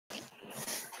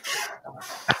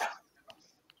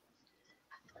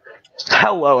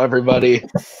Hello, everybody.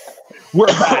 We're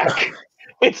back.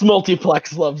 It's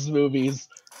Multiplex Loves Movies,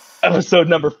 episode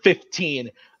number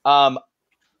 15. I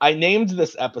named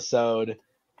this episode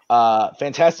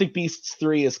Fantastic Beasts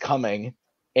 3 is coming,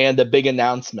 and a big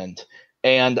announcement.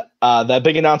 And that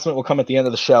big announcement will come at the end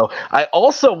of the show. I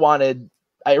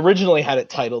originally had it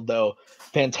titled, though,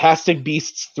 Fantastic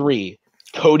Beasts 3,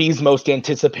 Cody's most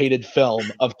anticipated film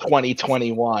of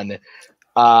 2021.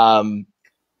 But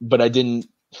I didn't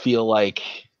feel like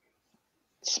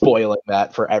spoiling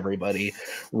that for everybody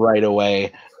right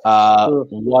away.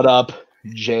 What up,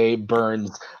 Jay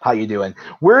Burns? How you doing?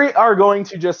 We are going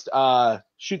to just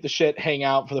shoot the shit, hang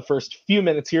out for the first few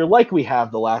minutes here like we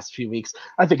have the last few weeks.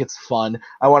 I think it's fun.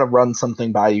 I want to run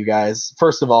something by you guys.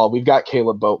 First of all, we've got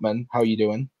Caleb Boatman. How are you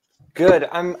doing? Good.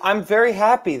 I'm very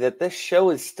happy that this show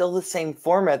is still the same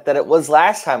format that it was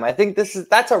last time. I think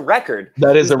that's a record.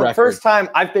 That is a record. The first time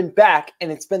I've been back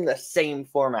and it's been the same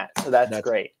format. So that's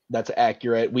great. That's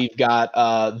accurate. We've got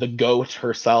the GOAT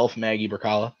herself, Maggie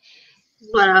Berkala.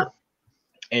 What up?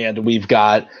 And we've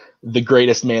got the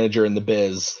greatest manager in the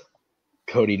biz,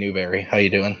 Cody Newberry. How you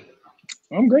doing?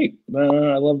 I'm great.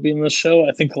 I love being on this show.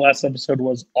 I think the last episode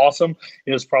was awesome.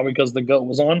 It was probably because the GOAT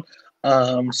was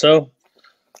on. So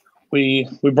we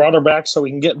brought her back so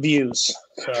we can get views.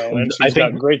 So and she's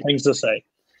got great things to say.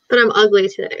 But I'm ugly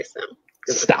today, so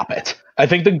stop it. I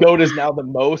think the GOAT is now the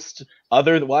most I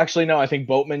think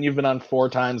Boatman, you've been on 4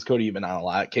 times. Cody, you've been on a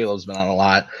lot. Caleb's been on a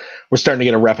lot. We're starting to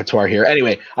get a repertoire here.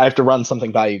 Anyway, I have to run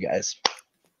something by you guys.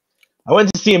 I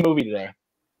went to see a movie today.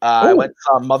 I went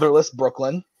to Motherless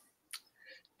Brooklyn.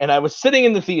 And I was sitting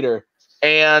in the theater,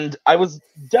 and I was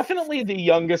definitely the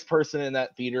youngest person in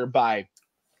that theater by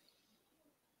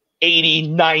 80,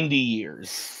 90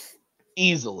 years.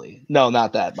 Easily. No,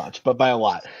 not that much, but by a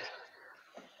lot.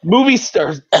 Movie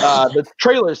starts, the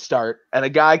trailers start, and a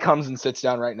guy comes and sits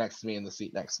down right next to me in the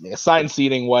seat next to me. Assigned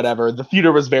seating, whatever. The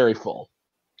theater was very full.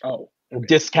 Oh.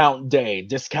 Discount day,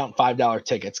 discount $5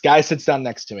 tickets. Guy sits down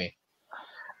next to me.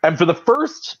 And for the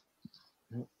first,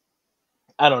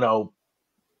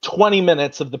 20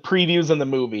 minutes of the previews in the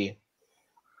movie,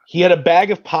 he had a bag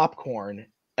of popcorn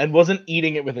and wasn't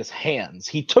eating it with his hands.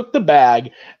 He took the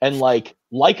bag and like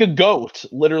a goat,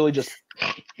 literally just.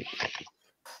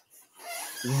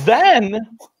 Then,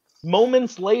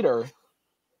 moments later,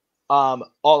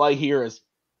 all I hear is.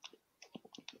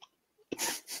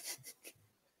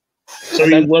 So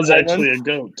he was actually a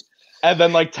goat. And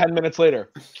then, 10 minutes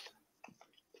later,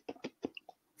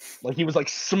 he was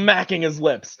smacking his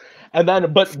lips, and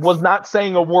then but was not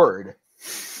saying a word.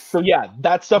 So yeah,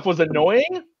 that stuff was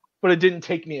annoying, but it didn't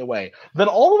take me away. Then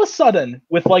all of a sudden,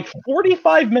 with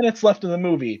 45 minutes left in the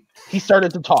movie, he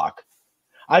started to talk.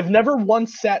 I've never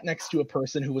once sat next to a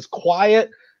person who was quiet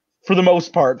for the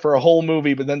most part for a whole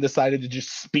movie, but then decided to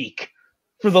just speak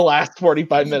for the last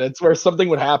 45 minutes, where something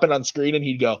would happen on screen and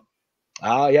he'd go,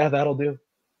 yeah, that'll do.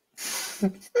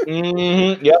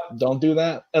 Yep, don't do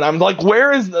that. And I'm like,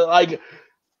 where is the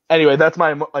anyway, that's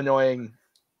my annoying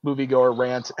moviegoer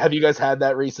rant. Have you guys had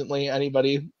that recently?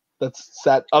 Anybody that's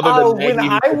sat other than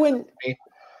Maggie?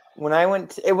 When I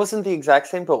went it wasn't the exact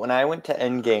same, but when I went to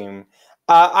Endgame,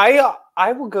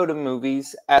 I will go to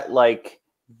movies at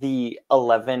the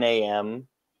 11 a.m.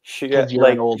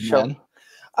 An old show. Man.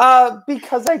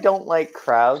 Because I don't like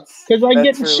crowds. Because I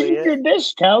get cheaper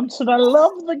discounts and I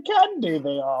love the candy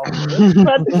they offer.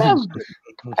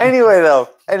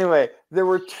 Anyway, there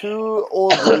were 2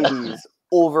 old ladies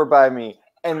over by me,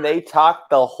 and they talked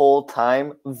the whole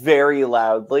time very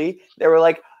loudly. They were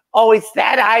like, "Oh, it's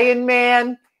that Iron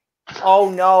Man? Oh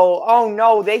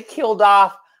no, they killed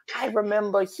off. I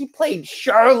remember he played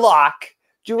Sherlock.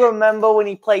 Do you remember when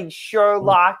he played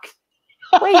Sherlock?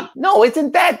 Wait, no,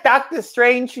 isn't that Doctor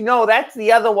Strange? No, that's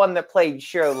the other one that played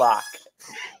Sherlock."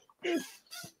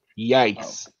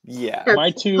 Yikes. Yeah. That's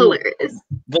My 2, hilarious.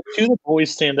 the 2 that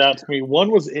always stand out to me,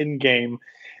 one was Endgame,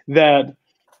 that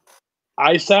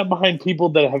I sat behind people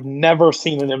that have never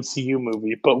seen an MCU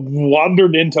movie, but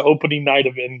wandered into opening night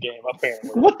of Endgame, apparently.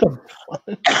 What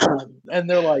the? And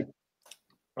they're like,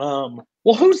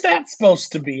 well, who's that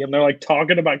supposed to be? And they're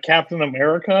talking about Captain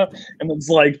America, and it's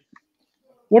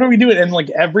what are we doing? And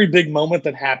every big moment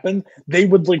that happened, they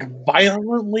would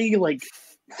violently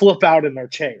flip out in their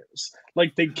chairs.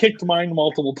 They kicked mine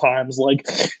multiple times, when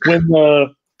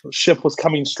the ship was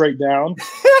coming straight down.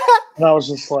 And I was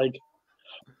just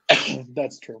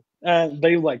that's true. And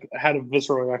they had a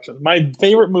visceral reaction. My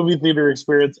favorite movie theater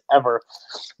experience ever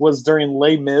was during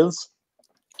Les Mis.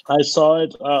 I saw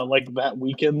it that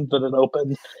weekend that it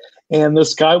opened, and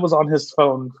this guy was on his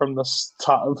phone from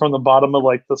the bottom of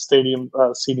the stadium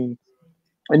seating,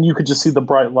 and you could just see the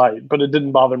bright light. But it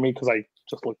didn't bother me because I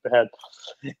just looked ahead.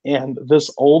 And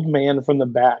this old man from the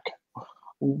back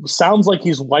sounds like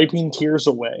he's wiping tears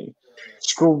away,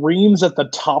 screams at the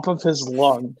top of his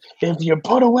lung, "If you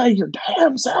put away your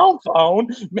damn cell phone,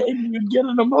 maybe you'd get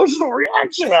an emotional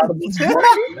reaction out of this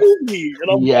movie."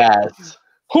 And I'm like,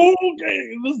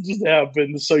 okay, this just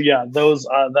happened. So yeah, those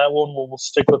that one will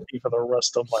stick with me for the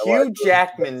rest of my life. Hugh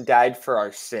Jackman died for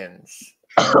our sins.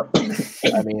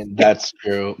 I mean, that's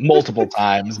true. Multiple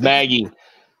times. Maggie,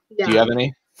 Yeah. do you have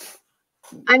any?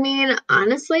 I mean,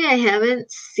 honestly, I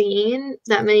haven't seen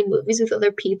that many movies with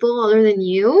other people other than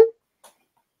you.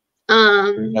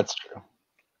 That's true.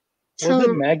 Was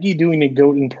it Maggie doing a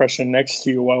goat impression next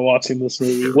to you while watching this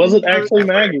movie? Was it actually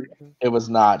Maggie? It was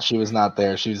not. She was not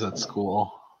there. She was at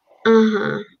school.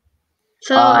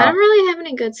 So I don't really have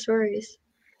any good stories.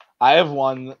 I have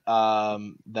one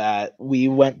that we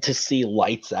went to see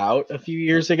Lights Out a few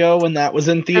years ago when that was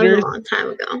in That was theaters. a long time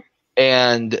ago.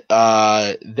 And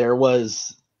there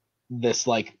was this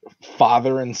like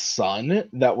father and son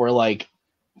that were like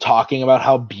talking about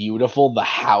how beautiful the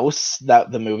house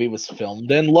that the movie was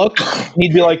filmed in looked. And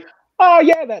he'd be like, "Oh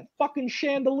yeah, that fucking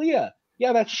chandelier.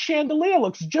 Yeah, that chandelier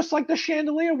looks just like the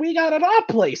chandelier we got at our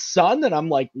place, son." And I'm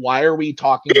like, why are we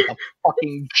talking about the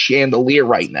fucking chandelier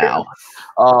right now?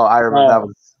 Oh, I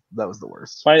remember that was the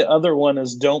worst. My other one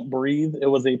is Don't Breathe. It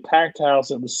was a packed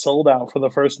house. It was sold out for the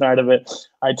first night of it.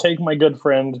 I take my good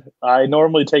friend. I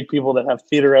normally take people that have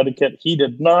theater etiquette. He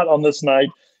did not on this night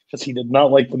because he did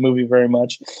not like the movie very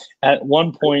much. At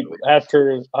one point,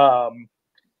 after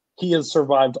he has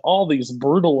survived all these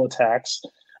brutal attacks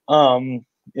in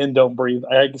Don't Breathe.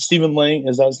 Stephen Lang,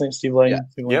 is that his name? Steve Lang? Yeah.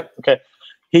 Stephen Lang? Yep. Okay.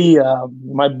 He,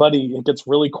 my buddy, it gets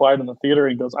really quiet in the theater.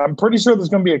 He goes, "I'm pretty sure there's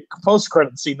going to be a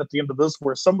post-credit scene at the end of this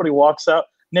where somebody walks out.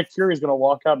 Nick Fury's going to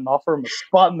walk out and offer him a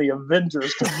spot in the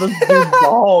Avengers because this dude's the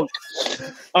Hulk."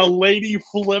 A lady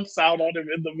flips out on him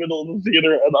in the middle of the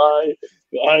theater, and I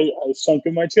sunk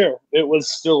in my chair. It was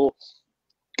still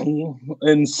an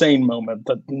insane moment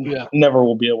that never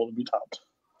will be able to be topped.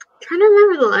 I'm trying to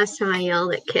remember the last time I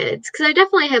yelled at kids because I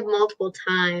definitely have multiple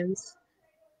times.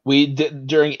 We did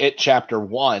during It Chapter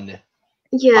 1.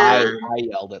 Yeah. I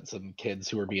yelled at some kids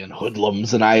who were being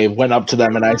hoodlums, and I went up to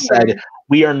them and I said,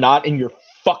 "We are not in your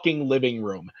fucking living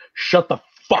room. Shut the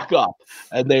fuck up."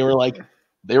 And they were like,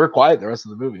 they were quiet the rest of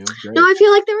the movie. It was great. No, I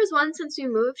feel like there was one since we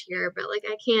moved here, but like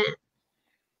I can't.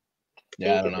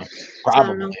 Yeah, I don't know. I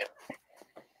don't know. Probably.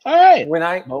 All right. When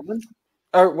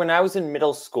I was in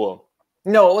middle school.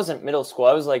 No, it wasn't middle school.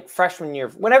 I was like freshman year.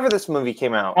 Whenever this movie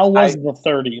came out. How was the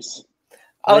 30s?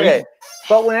 Okay, Right?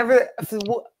 but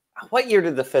what year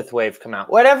did The Fifth Wave come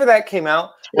out? Whatever that came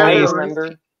out, I remember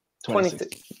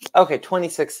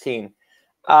 2016.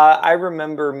 I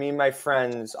remember me and my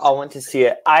friends all went to see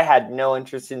it. I had no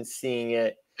interest in seeing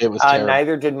it. It was terrible.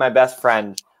 Neither did my best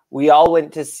friend. We all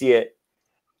went to see it.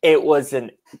 It was an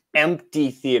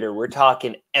empty theater. We're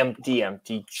talking empty,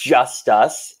 just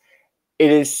us.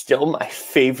 It is still my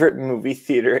favorite movie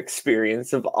theater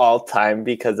experience of all time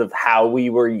because of how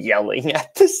we were yelling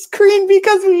at the screen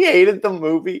because we hated the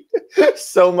movie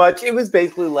so much. It was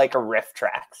basically like a riff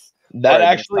tracks. That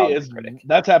actually is,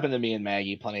 that's happened to me and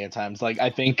Maggie plenty of times. Like,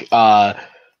 I think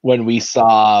when we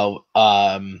saw,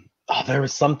 there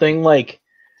was something like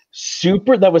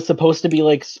super that was supposed to be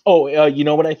like, you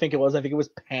know what I think it was? I think it was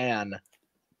Pan.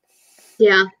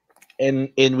 Yeah.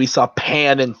 And we saw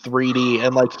Pan in 3D,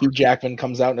 and like Hugh Jackman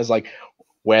comes out and is like,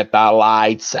 "With the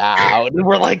lights out," and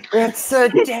we're like, "It's a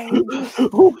day."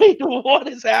 Wait, what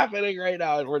is happening right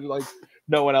now? And we're like,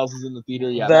 no one else is in the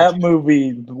theater yet. That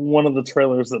movie, one of the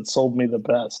trailers that sold me the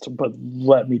best, but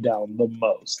let me down the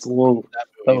most. Whoa,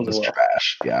 that was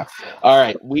trash. Yeah. All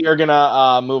right, we are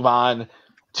gonna move on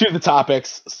to the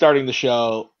topics, starting the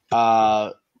show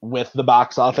with the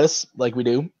box office, like we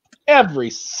do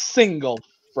every single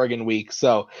friggin' week.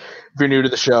 So if you're new to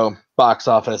the show, box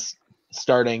office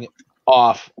starting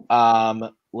off,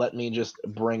 let me just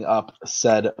bring up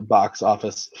said box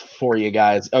office for you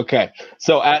guys. Okay,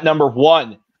 so at number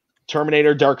 1,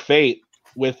 Terminator Dark Fate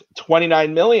with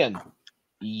 29 million.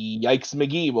 Yikes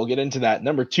McGee, we'll get into that.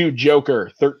 Number 2,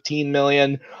 Joker, 13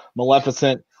 million.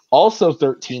 Maleficent, also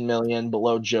 13 million,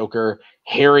 below Joker.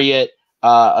 Harriet,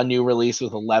 a new release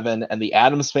with 11, and the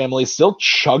Addams Family still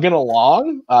chugging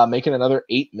along, making another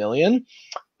 8 million.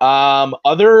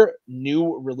 Other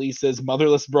new releases,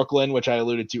 Motherless Brooklyn, which I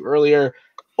alluded to earlier,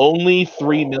 only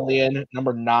 3 million.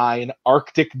 Number 9,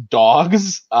 Arctic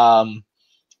Dogs,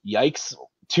 yikes,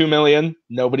 2 million.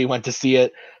 Nobody went to see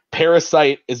it.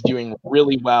 Parasite is doing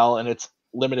really well in its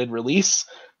limited release,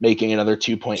 making another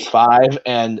 2.5,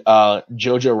 and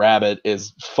Jojo Rabbit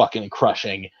is fucking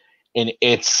crushing in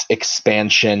its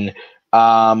expansion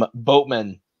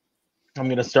Boatman, I'm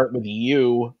going to start with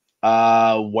you.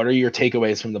 What are your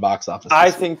takeaways from the box office? I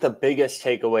think the biggest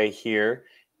takeaway here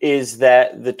is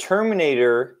that the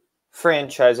Terminator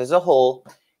franchise as a whole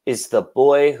is the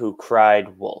boy who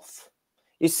cried wolf.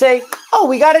 You say, oh,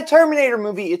 we got a Terminator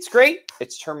movie. It's great.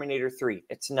 It's Terminator 3.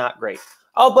 It's not great.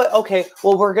 Oh, but okay.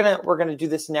 Well, we're gonna do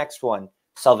this next one.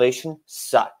 Salvation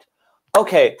sucked.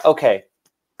 Okay.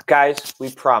 Guys,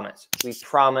 we promise.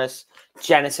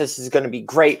 Genesis is going to be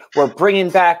great. We're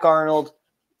bringing back Arnold.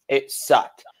 It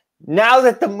sucked. Now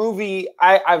that the movie,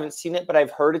 I haven't seen it, but I've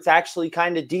heard it's actually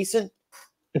kind of decent.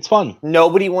 It's fun.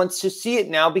 Nobody wants to see it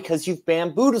now because you've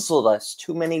bamboozled us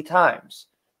too many times.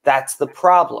 That's the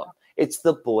problem. It's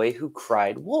the boy who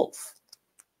cried wolf.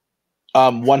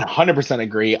 100%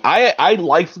 agree. I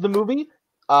liked the movie.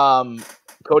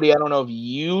 Cody, I don't know if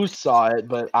you saw it,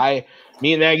 but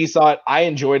me and Maggie saw it. I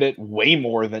enjoyed it way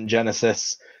more than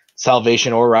Genesis,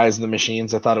 Salvation, or Rise of the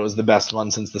Machines. I thought it was the best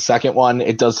one since the second one.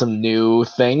 It does some new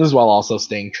things while also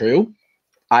staying true.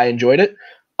 I enjoyed it.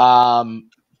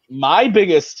 My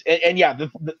biggest, and yeah,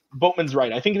 the Boatman's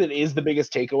right. I think that is the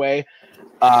biggest takeaway.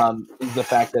 Is the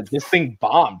fact that this thing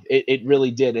bombed. It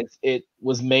really did. It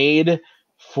was made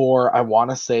for, I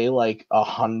want to say, like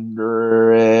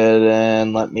 100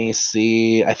 and let me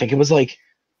see. I think it was like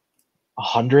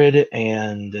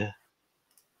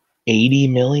 180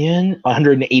 million,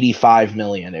 185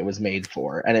 million it was made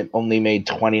for, and it only made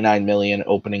 29 million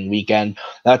opening weekend.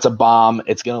 That's a bomb.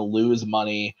 It's going to lose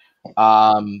money.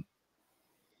 I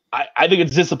think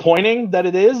it's disappointing that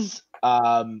it is.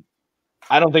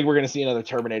 I don't think we're going to see another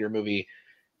Terminator movie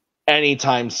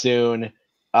anytime soon.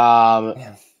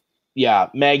 Yeah,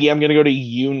 Maggie, I'm going to go to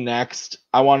you next.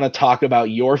 I want to talk about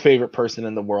your favorite person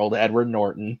in the world, Edward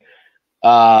Norton.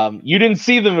 You didn't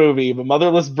see the movie, but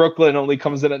Motherless Brooklyn only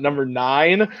comes in at number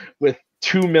 9 with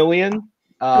 2 million.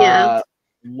 Yeah.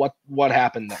 What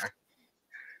happened there?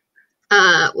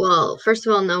 Well, first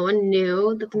of all, no one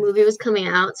knew that the movie was coming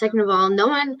out. Second of all, no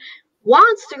one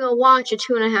wants to go watch a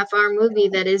 2.5-hour movie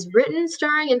that is written,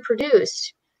 starring, and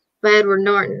produced by Edward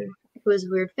Norton, who has a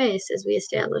weird face, as we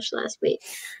established last week.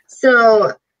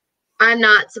 So I'm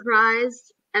not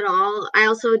surprised at all. I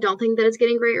also don't think that it's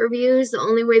getting great reviews. The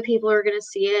only way people are going to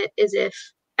see it is if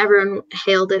everyone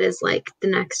hailed it as like the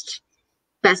next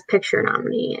Best Picture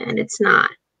nominee, and it's not.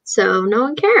 So no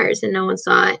one cares, and no one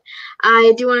saw it.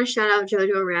 I do want to shout out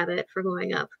Jojo Rabbit for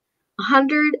going up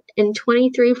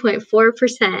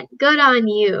 123.4%. Good on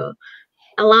you.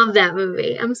 I love that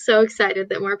movie. I'm so excited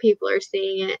that more people are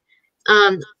seeing it.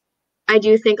 I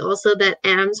do think also that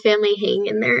Addams Family hanging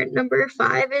in there at number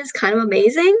 5 is kind of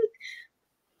amazing.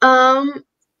 I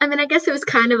mean, I guess it was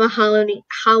kind of a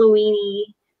Halloween-y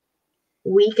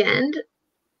weekend.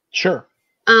 Sure.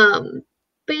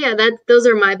 But yeah, those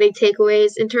are my big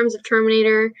takeaways. In terms of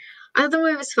Terminator, I thought the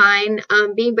movie was fine.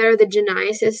 Being better than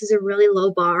Genisys is a really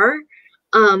low bar.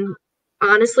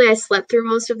 Honestly, I slept through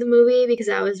most of the movie because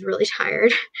I was really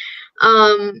tired.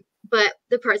 But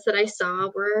the parts that I saw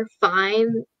were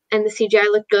fine, and the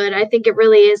CGI looked good. I think it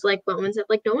really is like Bowman said,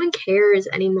 like no one cares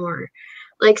anymore.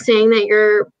 Like saying that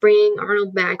you're bringing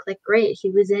Arnold back, like great, he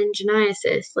was in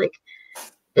Genisys. Like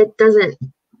it doesn't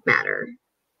matter.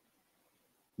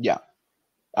 Yeah,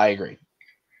 I agree.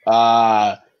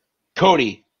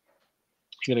 Cody,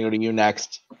 I'm gonna go to you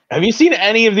next. Have you seen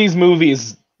any of these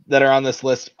movies that are on this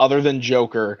list other than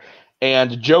Joker?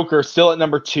 And Joker still at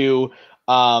number 2.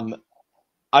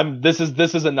 This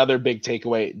is another big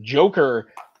takeaway.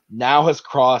 Joker now has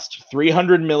crossed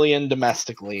 300 million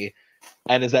domestically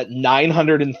and is at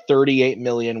 938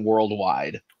 million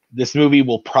worldwide. This movie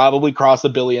will probably cross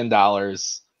 $1 billion.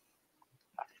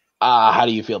 How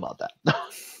do you feel about that?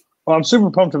 Well, I'm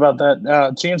super pumped about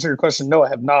that. To answer your question, no, I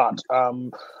have not.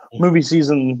 Movie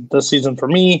season this season for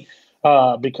me,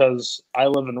 because I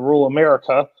live in rural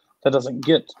America that doesn't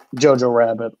get Jojo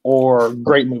Rabbit or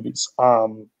great movies.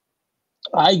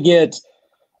 I get,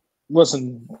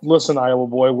 listen, Iowa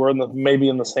boy, we're maybe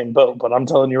in the same boat, but I'm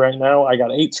telling you right now, I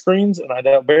got 8 screens and I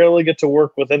barely get to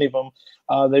work with any of them.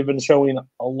 They've been showing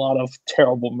a lot of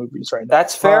terrible movies right now.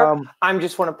 That's fair. I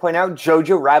just want to point out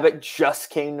Jojo Rabbit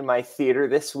just came to my theater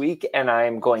this week and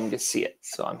I'm going to see it.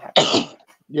 So I'm happy.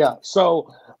 Yeah.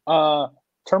 So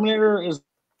Terminator is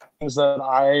things that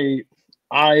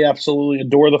I absolutely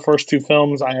adore the first 2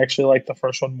 films. I actually like the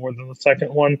first one more than the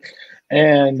second one.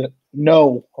 And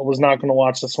no, I was not going to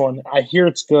watch this one. I hear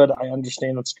it's good. I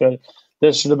understand it's good.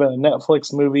 This should have been a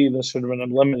Netflix movie. This should have been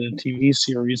a limited TV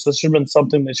series. This should have been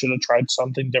something. They should have tried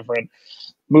something different.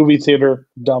 movie theater,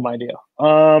 dumb idea.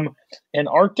 And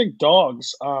Arctic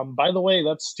Dogs. By the way,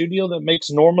 that studio that makes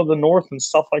Norm of the North and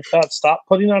stuff like that. Stop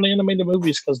putting out animated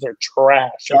movies because they're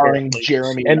trash. Starring apparently.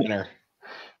 Jeremy And- Renner.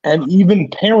 And even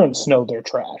parents know they're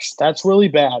trash. That's really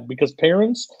bad because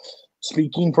parents,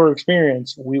 speaking for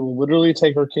experience, we will literally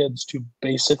take our kids to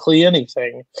basically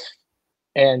anything,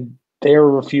 and they're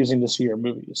refusing to see our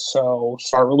movies. So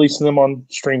start releasing them on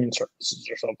streaming services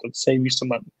or something. Save you some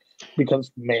money.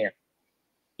 Because, man.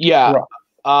 Yeah.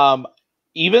 Rough.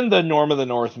 Even the Norm of the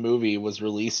North movie was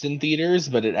released in theaters,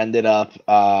 but it ended up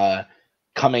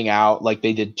coming out like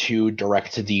they did 2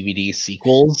 direct-to-DVD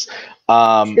sequels.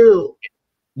 2.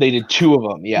 They did 2 of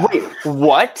them, yeah. Wait,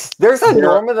 what? There's a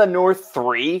Norm of the North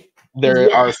 3?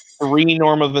 There are Yes. 3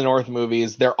 Norm of the North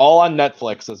movies. They're all on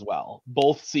Netflix as well.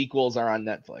 Both sequels are on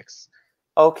Netflix.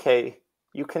 Okay,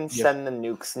 you can send the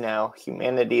nukes now.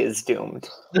 Humanity is doomed.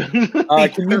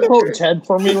 Can you quote Ted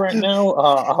for me right now?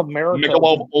 America.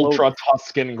 Michelob Ultra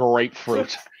Tuscan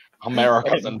Grapefruit.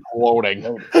 America's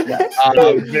imploding.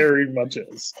 It very much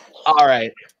is. All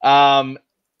right.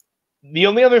 The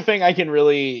only other thing I can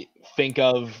really think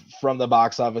of from the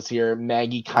box office here,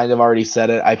 Maggie kind of already said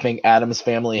it. I think Addams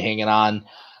Family Hanging On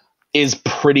is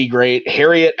pretty great.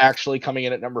 Harriet actually coming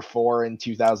in at number 4 in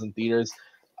 2,000 theaters.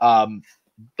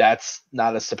 That's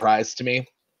not a surprise to me.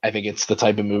 I think it's the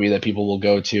type of movie that people will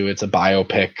go to. It's a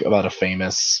biopic about a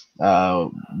famous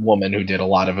woman who did a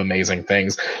lot of amazing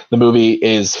things. The movie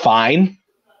is fine.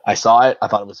 I saw it. I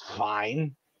thought it was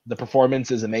fine. The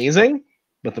performance is amazing,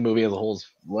 but the movie as a whole is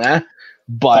bleh.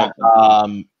 But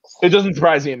it doesn't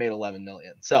surprise me it made 11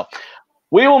 million. So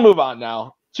we will move on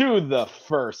now to the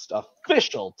first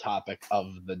official topic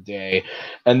of the day,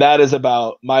 and that is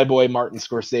about my boy Martin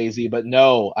Scorsese. But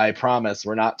no, I promise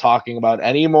we're not talking about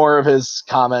any more of his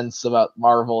comments about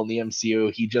Marvel and the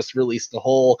MCU. He just released a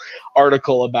whole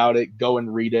article about it. Go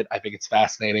and read it. I think it's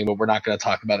fascinating, but we're not going to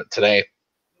talk about it today.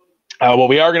 What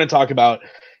we are going to talk about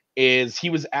is he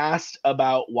was asked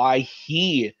about why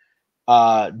he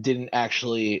didn't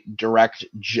actually direct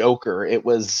Joker. It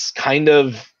was kind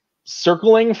of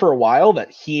circling for a while that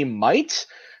he might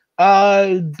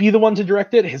be the one to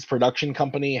direct it. His production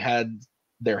company had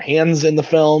their hands in the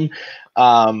film,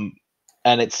 and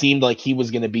it seemed like he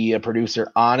was going to be a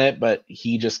producer on it, but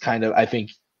he just kind of, I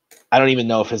don't even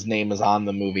know if his name is on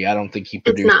the movie. I don't think he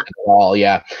produced it at all.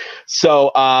 Yeah.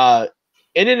 So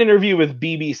in an interview with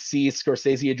BBC,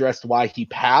 Scorsese addressed why he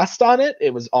passed on it.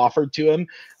 It was offered to him.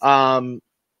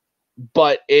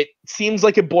 But it seems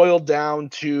like it boiled down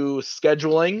to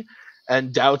scheduling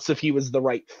and doubts if he was the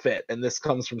right fit. And this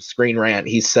comes from Screen Rant.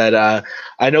 He said,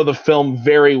 I know the film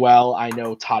very well. I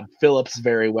know Todd Phillips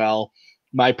very well.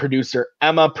 My producer,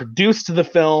 Emma, produced the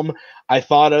film. I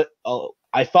thought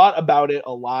about it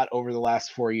a lot over the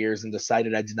last 4 years and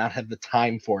decided I did not have the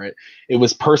time for it. It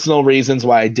was personal reasons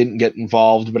why I didn't get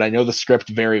involved, but I know the script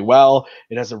very well.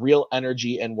 It has a real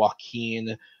energy, and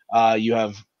Joaquin, you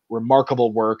have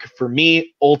remarkable work. For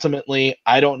me, ultimately,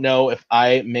 I don't know if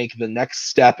I make the next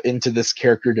step into this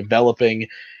character developing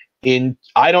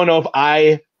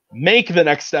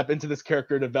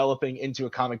into a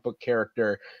comic book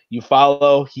character. You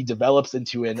follow, he develops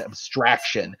into an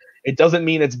abstraction. It doesn't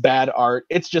mean it's bad art.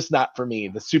 It's just not for me.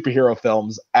 The superhero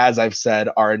films, as I've said,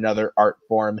 are another art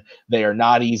form. They are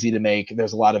not easy to make.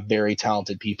 There's a lot of very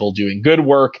talented people doing good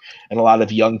work and a lot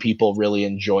of young people really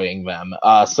enjoying them.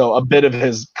 So a bit of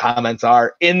his comments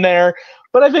are in there,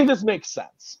 but I think this makes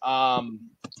sense. I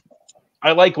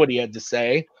like what he had to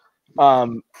say.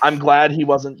 I'm glad he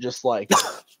wasn't just like,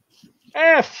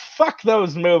 fuck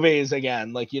those movies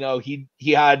again. Like, he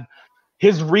had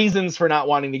his reasons for not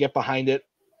wanting to get behind it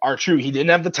are true. He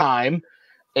didn't have the time,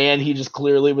 and he just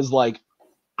clearly was like,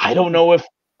 I don't know if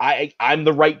I'm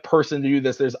the right person to do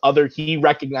this. He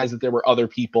recognized that there were other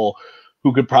people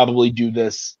who could probably do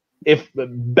this if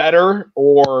better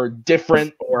or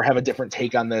different or have a different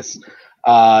take on this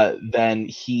than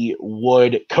he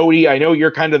would. Cody, I know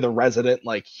you're kind of the resident,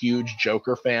 like, huge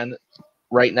Joker fan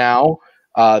right now.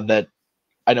 That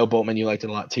I know, Boatman, you liked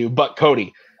it a lot too. But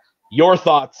Cody, your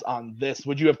thoughts on this?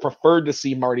 Would you have preferred to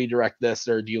see Marty direct this,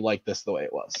 or do you like this the way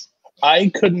it was? I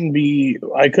couldn't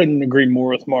agree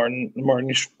more with Martin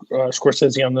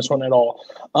Scorsese on this one at all.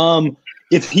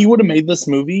 If he would have made this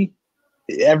movie,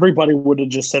 everybody would have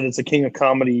just said it's a King of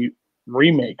Comedy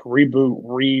remake, reboot,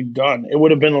 redone. It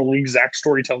would have been the exact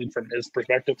storytelling from his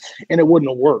perspective, and it wouldn't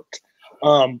have worked.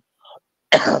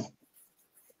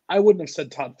 I wouldn't have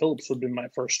said Todd Phillips would have been my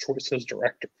first choice as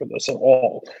director for this at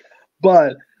all.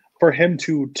 But for him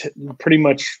to pretty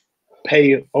much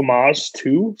pay homage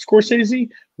to Scorsese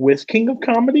with King of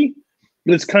Comedy,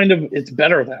 it's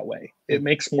better that way. It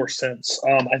makes more sense.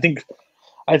 I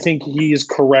think he is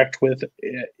correct with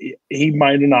he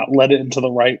might have not led it into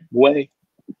the right way.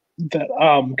 That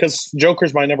because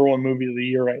Joker's my number one movie of the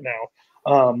year right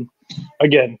now.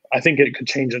 Again, I think it could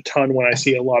change a ton when I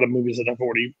see a lot of movies that have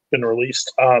already been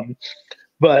released.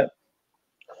 But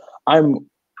I'm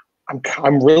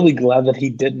really glad that he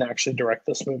didn't actually direct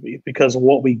this movie, because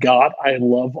what we got, I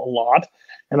love a lot.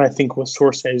 And I think with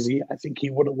Scorsese, I think he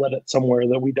would have led it somewhere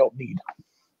that we don't need.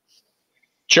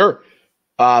 Sure.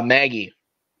 Maggie,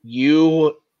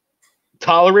 you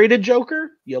tolerated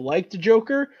Joker? You liked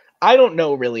Joker? I don't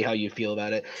know really how you feel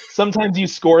about it. Sometimes you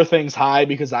score things high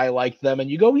because I liked them and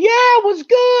you go, yeah, it was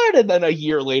good. And then a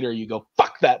year later you go,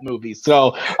 fuck that movie.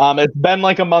 So it's been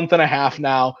like a month and a half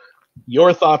now.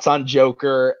 Your thoughts on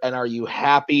Joker, and are you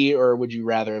happy, or would you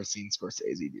rather have seen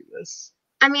Scorsese do this?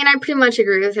 I mean, I pretty much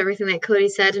agree with everything that Cody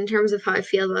said in terms of how I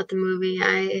feel about the movie.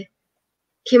 I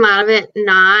came out of it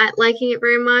not liking it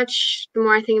very much. The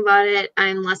more I think about it,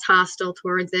 I'm less hostile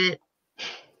towards it.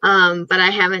 But I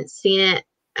haven't seen it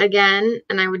again,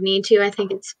 and I would need to. I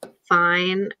think it's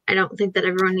fine. I don't think that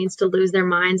everyone needs to lose their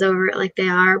minds over it like they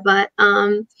are, but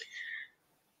I'm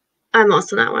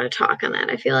also not want to talk on that,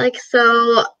 I feel like.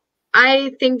 So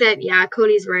I think that, yeah,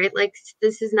 Cody's right. Like,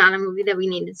 this is not a movie that we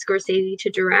needed Scorsese to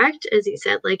direct. As he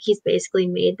said, like, he's basically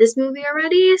made this movie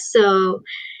already. So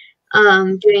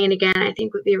doing it again, I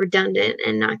think, would be redundant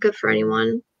and not good for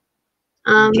anyone.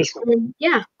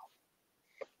 Yeah.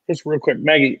 Just real quick,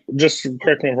 Maggie, just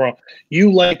correct me if I'm wrong.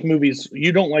 You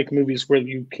don't like movies where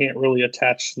you can't really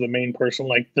attach to the main person.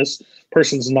 Like, this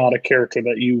person's not a character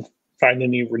that you find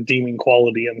any redeeming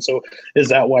quality in. So is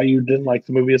that why you didn't like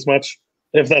the movie as much?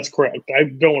 If that's correct. I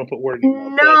don't want to put words in your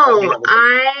mouth.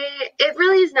 It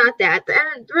really is not that.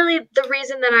 And really, the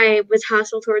reason that I was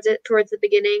hostile towards the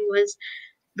beginning was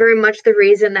very much the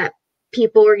reason that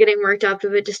people were getting worked up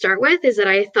of it to start with, is that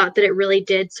I thought that it really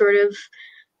did sort of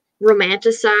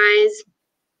romanticize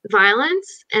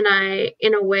violence, and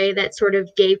in a way that sort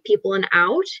of gave people an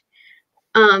out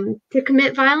to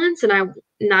commit violence, and I'm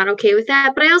not okay with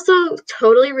that. But I also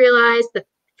totally realized that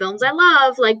films I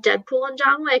love, like Deadpool and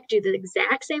John Wick, do the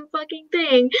exact same fucking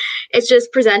thing. It's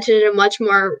just presented in a much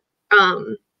more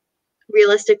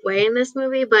realistic way in this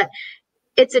movie, but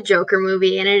it's a Joker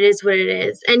movie and it is what it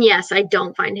is. And yes, I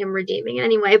don't find him redeeming in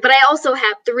any way, but I also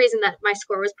have the reason that my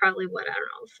score was probably what, I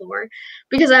don't know, 4,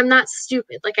 because I'm not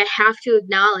stupid. Like, I have to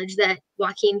acknowledge that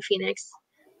Joaquin Phoenix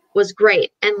was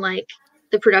great and like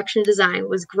the production design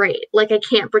was great. Like, I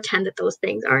can't pretend that those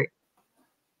things aren't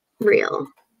real.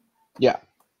 Yeah.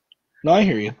 No, I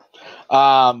hear you.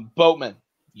 Boatman,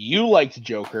 you liked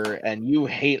Joker and you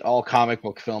hate all comic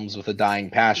book films with a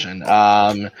dying passion.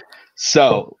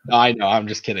 So I know, I'm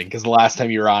just kidding, because the last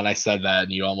time you were on, I said that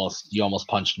and you almost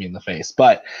punched me in the face.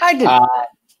 But I did.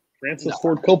 Francis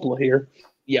Ford Coppola here.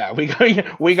 Yeah, we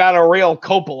got a real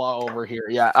Coppola over here.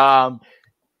 Yeah.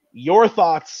 Your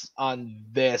thoughts on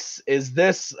this? Is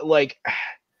this like?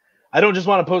 I don't just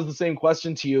want to pose the same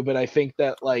question to you, but I think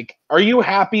that, like, are you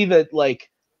happy that like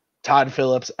Todd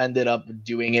Phillips ended up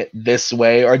doing it this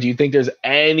way, or do you think there's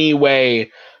any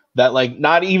way that, like,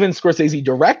 not even Scorsese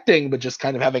directing, but just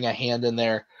kind of having a hand in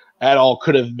there at all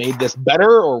could have made this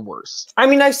better or worse? I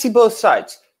mean, I see both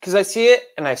sides, because I see it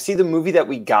and I see the movie that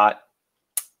we got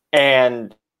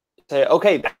and say,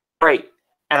 okay, that's great.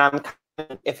 And I'm kind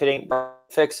of, if it ain't broke,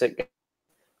 fix it.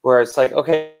 Where it's like,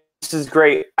 okay, this is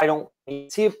great. I don't need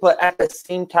to see it, but at the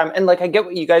same time, and like, I get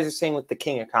what you guys are saying with the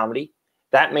King of Comedy.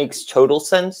 That makes total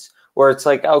sense. Where it's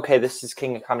like, okay, this is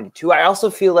King of Comedy 2. I also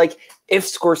feel like if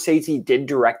Scorsese did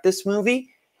direct this movie,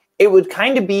 it would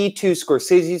kind of be to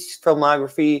Scorsese's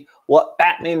filmography what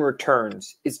Batman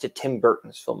Returns is to Tim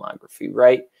Burton's filmography,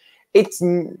 right? It's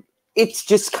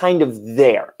just kind of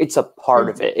there. It's a part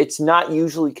of it. It's not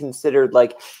usually considered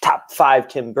like top 5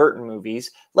 Tim Burton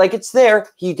movies. Like, it's there.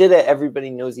 He did it. Everybody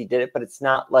knows he did it, but it's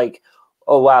not like,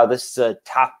 oh, wow, this is a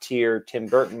top-tier Tim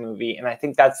Burton movie. And I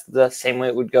think that's the same way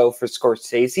it would go for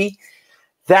Scorsese.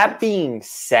 That being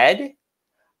said,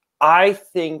 I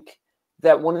think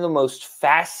that one of the most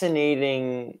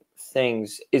fascinating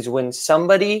things is when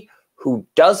somebody who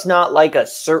does not like a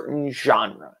certain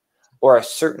genre or a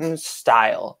certain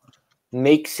style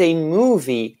makes a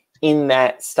movie in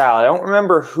that style. I don't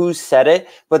remember who said it,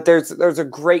 but there's a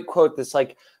great quote that's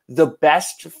like, the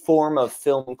best form of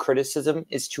film criticism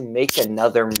is to make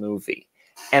another movie.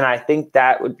 And I think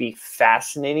that would be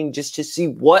fascinating just to see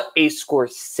what a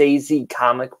Scorsese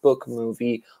comic book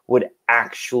movie would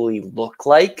actually look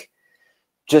like.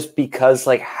 Just because,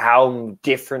 like, how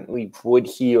differently would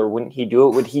he or wouldn't he do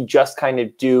it? Would he just kind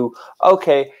of do,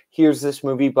 okay, here's this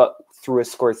movie, but through a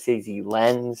Scorsese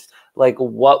lens? Like,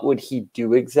 what would he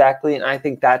do exactly? And I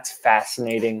think that's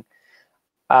fascinating.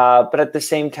 But at the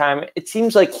same time, it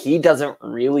seems like he doesn't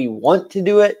really want to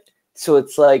do it. So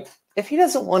it's like, if he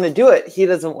doesn't want to do it, he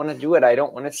doesn't want to do it. I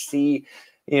don't want to see,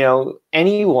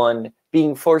 anyone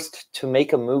being forced to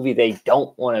make a movie they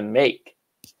don't want to make.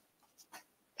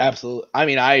 Absolutely. I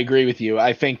mean, I agree with you.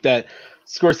 I think that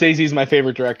Scorsese is my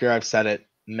favorite director. I've said it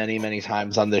many, many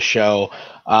times on this show.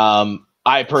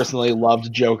 I personally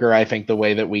loved Joker. I think the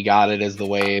way that we got it is the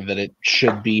way that it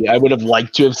should be. I would have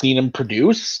liked to have seen him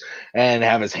produce and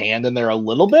have his hand in there a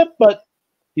little bit, but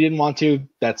he didn't want to.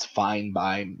 That's fine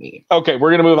by me. Okay, we're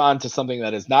going to move on to something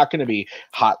that is not going to be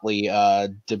hotly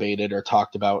debated or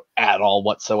talked about at all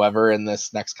whatsoever in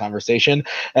this next conversation.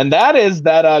 And that is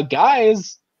that,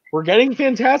 guys, we're getting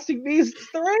Fantastic Beasts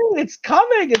 3. It's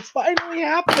coming. It's finally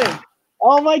happening.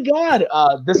 Oh my God.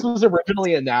 This was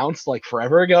originally announced like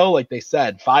forever ago. Like they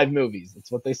said, 5 movies.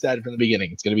 That's what they said from the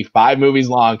beginning. It's going to be 5 movies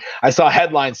long. I saw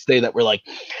headlines today that were like,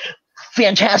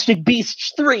 Fantastic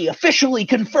Beasts 3 officially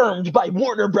confirmed by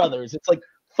Warner Brothers. It's like,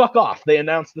 fuck off. They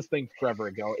announced this thing forever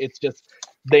ago. It's just,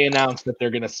 they announced that they're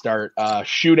going to start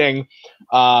shooting.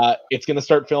 It's going to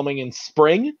start filming in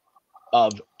spring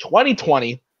of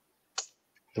 2020.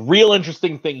 The real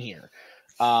interesting thing here,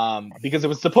 because it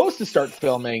was supposed to start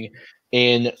filming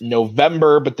in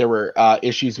November, but there were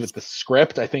issues with the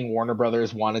script. I think Warner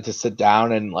Brothers wanted to sit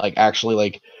down and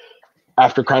actually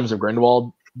after Crimes of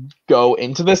Grindelwald go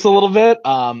into this a little bit.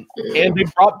 And they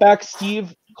brought back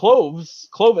Steve Kloves,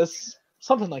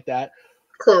 something like that.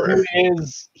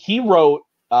 He wrote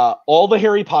all the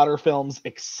Harry Potter films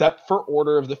except for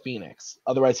Order of the Phoenix.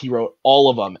 Otherwise, he wrote all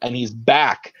of them, and he's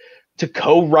back to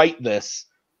co-write this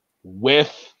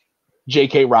with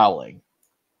J.K. Rowling.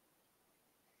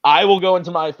 I will go into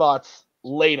my thoughts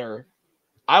later.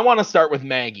 I want to start with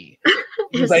Maggie.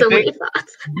 There's so many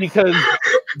thoughts. Because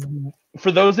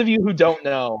for those of you who don't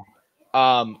know,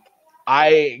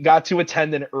 I got to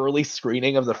attend an early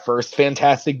screening of the first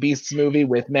Fantastic Beasts movie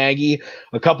with Maggie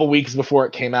a couple weeks before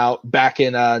it came out back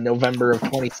in November of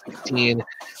 2016.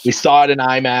 We saw it in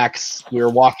IMAX. We were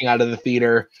walking out of the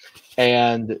theater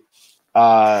and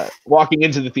walking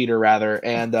into the theater rather,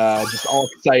 and just all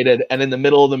excited. And in the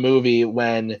middle of the movie,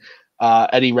 when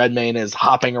Eddie Redmayne is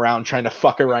hopping around trying to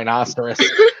fuck a rhinoceros,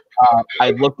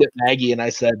 I looked at Maggie and I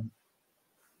said,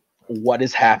 what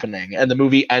is happening? And the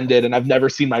movie ended, and I've never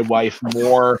seen my wife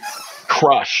more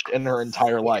crushed in her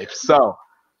entire life. So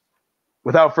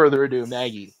without further ado,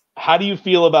 Maggie, how do you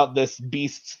feel about this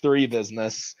Beasts 3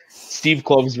 business? Steve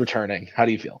Kloves returning. How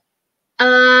do you feel?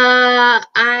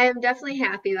 I'm definitely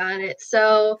happy about it.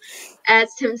 So, as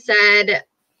Tim said,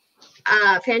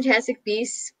 Fantastic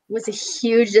Beasts was a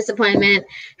huge disappointment.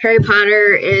 Harry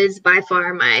Potter is by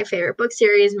far my favorite book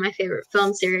series, my favorite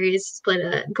film series. It's played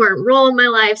an important role in my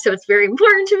life, so it's very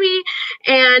important to me.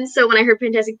 And so when I heard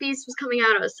Fantastic Beasts was coming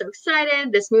out, I was so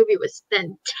excited. This movie was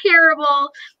then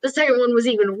terrible. The second one was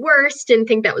even worse. Didn't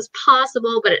think that was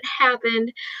possible, but it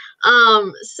happened.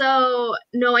 So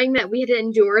knowing that we had to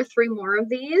endure 3 more of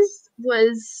these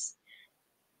was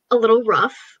a little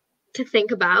rough to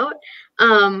think about.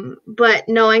 But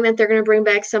knowing that they're going to bring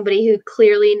back somebody who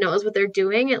clearly knows what they're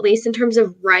doing, at least in terms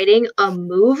of writing a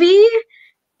movie,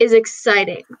 is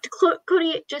exciting.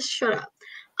 Cody, just shut up.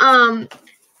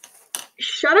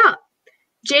 Shut up.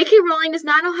 J.K. Rowling does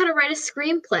not know how to write a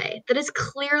screenplay. That is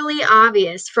clearly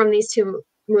obvious from these 2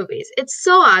 movies. It's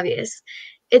so obvious.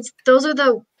 It's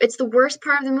the worst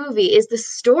part of the movie is the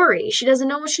story. She doesn't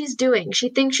know what she's doing. She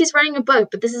thinks she's writing a book,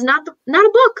 but this is not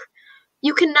a book.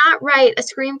 You cannot write a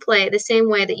screenplay the same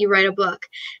way that you write a book.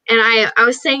 And I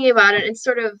was thinking about it, and it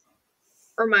sort of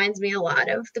reminds me a lot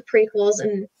of the prequels,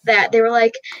 and that they were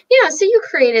like, yeah, so you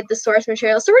created the source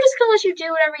material, so we're just gonna let you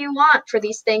do whatever you want for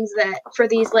these things for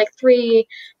these 3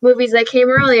 movies that came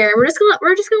earlier. And we're just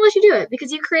gonna let you do it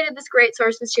because you created this great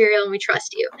source material and we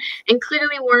trust you. And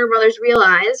clearly Warner Brothers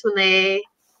realized when they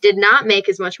did not make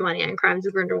as much money on Crimes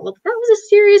of Grindelwald that was a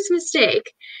serious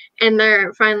mistake. And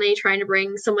they're finally trying to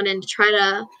bring someone in to try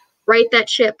to right that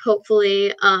ship,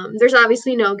 hopefully. There's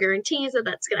obviously no guarantees that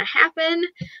that's going to happen,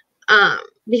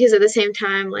 because at the same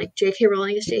time, J.K.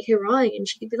 Rowling is J.K. Rowling, and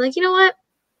she could be like, you know what?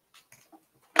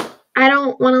 I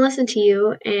don't want to listen to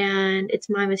you, and it's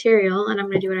my material, and I'm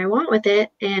going to do what I want with it,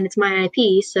 and it's my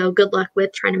IP, so good luck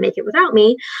with trying to make it without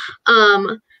me.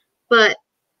 But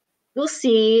we'll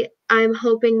see. I'm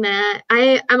hoping that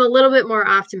I'm a little bit more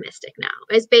optimistic now.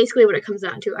 It's basically what it comes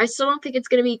down to. I still don't think it's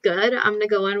going to be good. I'm going to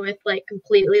go in with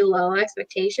completely low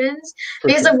expectations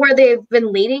because of where they've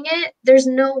been leading it. There's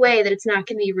no way that it's not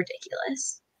going to be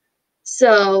ridiculous.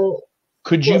 So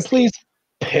could you please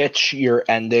pitch your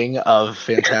ending of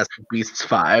Fantastic Beasts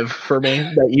 5 for me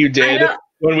that you did don't-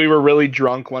 when we were really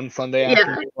drunk one Sunday Yeah.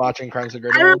 after watching Crimes of I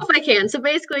don't Grindelwald? know if I can. So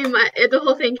basically, the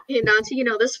whole thing came down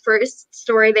to, this first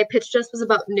story they pitched us was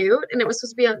about Newt, and it was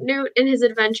supposed to be about Newt and his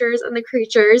adventures and the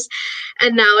creatures,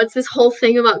 and now it's this whole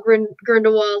thing about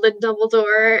Grindelwald and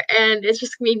Dumbledore, and it's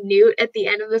just gonna be Newt at the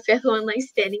end of the fifth one, like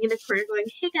standing in a corner going,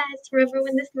 "Hey guys, remember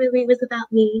when this movie was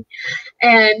about me?"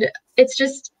 And it's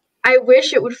just, I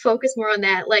wish it would focus more on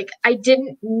that. Like, I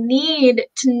didn't need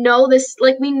to know this.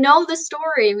 Like, we know the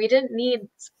story. We didn't need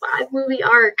a 5-movie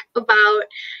arc about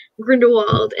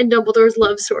Grindelwald and Dumbledore's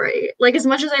love story. Like, as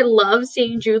much as I love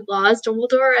seeing Jude Law as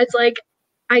Dumbledore, it's like,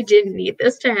 I didn't need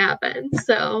this to happen.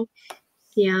 So,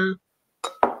 yeah.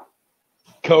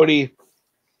 Cody,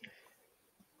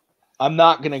 I'm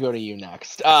not going to go to you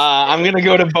next. I'm going to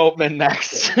go to Boatman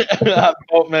next.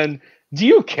 Boatman, do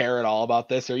you care at all about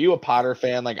this? Are you a Potter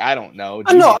fan? Like, I don't know.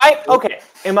 No, okay.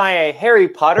 Am I a Harry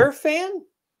Potter fan?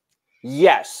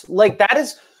 Yes. Like, that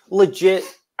is legit.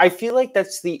 I feel like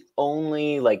that's the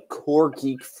only, like, core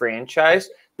geek franchise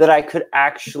that I could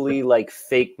actually, like,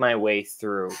 fake my way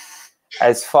through.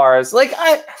 As far as, like,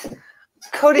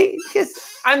 Cody,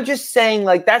 I'm just saying,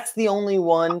 like, that's the only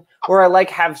one where I, like,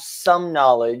 have some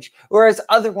knowledge, whereas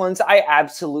other ones I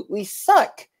absolutely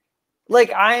suck.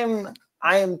 Like, I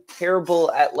am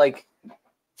terrible at, like,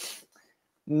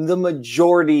 the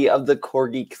majority of the core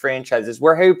geek franchises.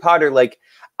 Where Harry Potter, like,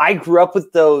 I grew up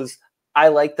with those. I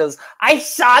like those. I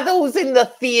saw those in the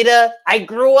theater. I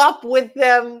grew up with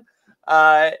them.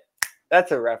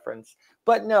 That's a reference.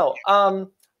 But no,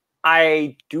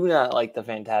 I do not like the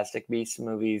Fantastic Beasts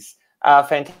movies.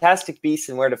 Fantastic Beasts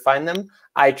and Where to Find Them,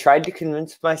 I tried to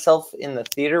convince myself in the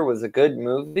theater was a good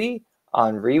movie.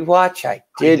 On rewatch, I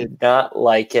did not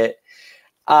like it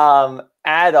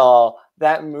at all.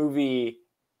 That movie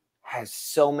has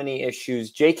so many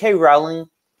issues. J.K. Rowling,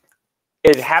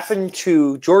 it happened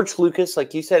to George Lucas,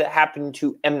 like you said, it happened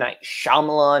to M. Night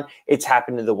Shyamalan. It's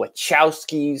happened to the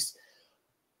Wachowskis.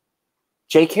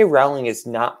 J.K. Rowling is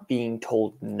not being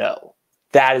told no.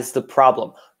 That is the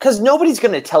problem. Because nobody's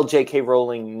going to tell J.K.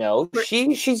 Rowling no.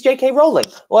 She's J.K. Rowling.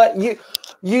 What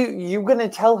you're going to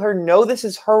tell her no? This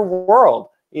is her world,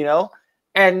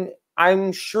 And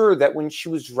I'm sure that when she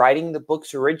was writing the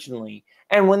books originally,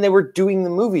 and when they were doing the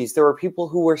movies, there were people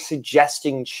who were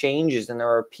suggesting changes, and there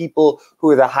were people who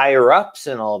were the higher ups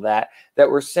and all that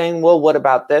were saying, well, what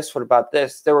about this? What about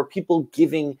this? There were people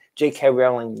giving J.K.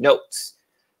 Rowling notes.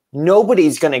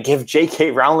 Nobody's going to give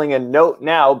J.K. Rowling a note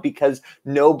now because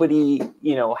nobody,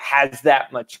 has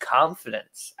that much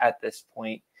confidence at this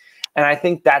point. And I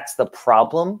think that's the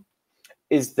problem,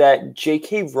 is that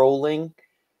J.K. Rowling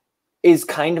is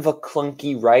kind of a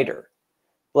clunky writer.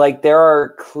 Like, there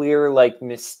are clear, like,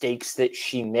 mistakes that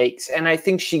she makes. And I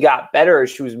think she got better as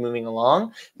she was moving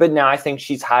along. But now I think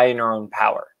she's high in her own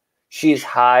power. She is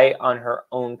high on her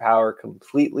own power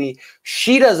completely.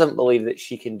 She doesn't believe that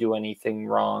she can do anything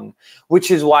wrong,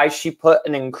 which is why she put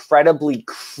an incredibly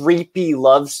creepy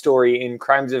love story in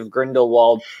Crimes of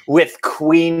Grindelwald with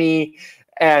Queenie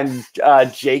and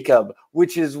Jacob,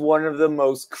 which is one of the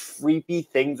most creepy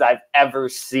things I've ever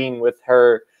seen, with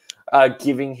her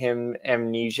giving him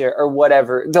amnesia or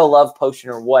whatever, the love potion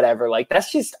or whatever. Like,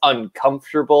 that's just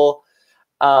uncomfortable.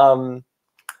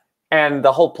 And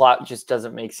the whole plot just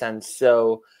doesn't make sense.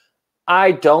 So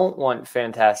I don't want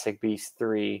Fantastic Beasts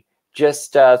 3.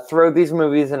 Just throw these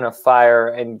movies in a fire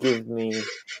and give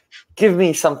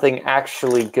me something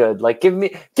actually good. Like, give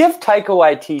Taika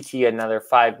Waititi another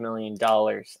 $5 million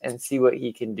and see what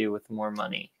he can do with more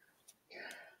money.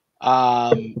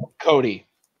 Cody,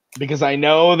 because I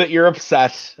know that you're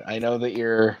upset. I know that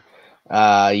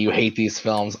you hate these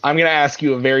films. I'm going to ask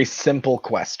you a very simple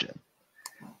question.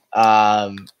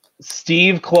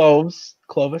 Steve Clovis,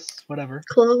 whatever.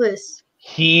 Clovis.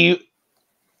 He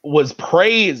was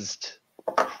praised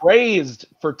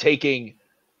for taking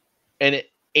an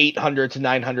 800 to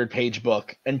 900 page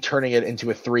book and turning it into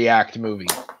a 3-act movie.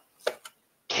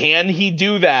 Can he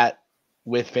do that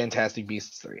with Fantastic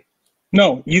Beasts 3?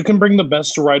 No, you can bring the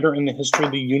best writer in the history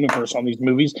of the universe on these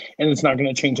movies, and it's not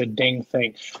going to change a dang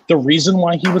thing. The reason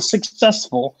why he was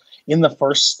successful in the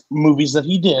first movies that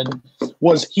he did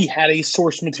was he had a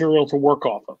source material to work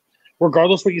off of.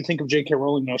 Regardless what you think of J.K.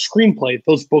 Rowling on a screenplay,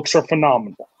 those books are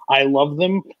phenomenal. I love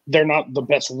them. They're not the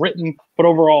best written, but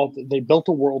overall, they built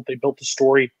a world, they built a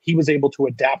story. He was able to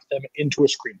adapt them into a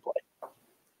screenplay.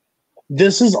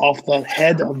 This is off the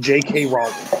head of J.K.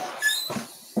 Rowling.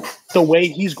 The way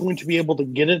he's going to be able to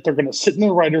get it, they're going to sit in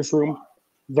the writer's room.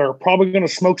 They're probably going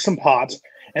to smoke some pots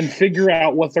and figure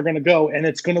out what they're going to go, and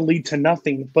it's going to lead to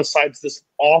nothing besides this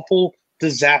awful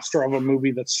disaster of a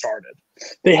movie that started.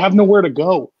 They have nowhere to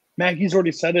go. Maggie's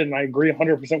already said it, and I agree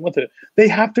 100% with it. They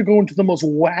have to go into the most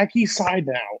wacky side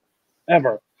now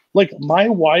ever. Like my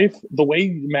wife, the way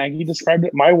Maggie described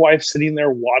it, my wife sitting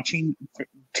there watching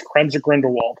Crimes of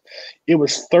Grindelwald. It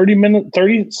was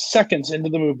 30 seconds into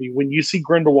the movie when you see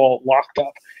Grindelwald locked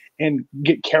up and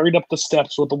get carried up the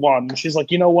steps with the wand. And she's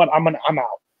like, you know what? I'm out.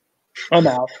 I'm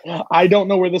out. I don't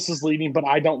know where this is leading, but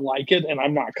I don't like it, and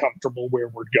I'm not comfortable where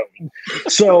we're going.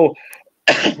 So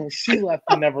she left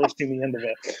and never seen the end of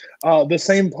it. The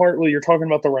same part where you're talking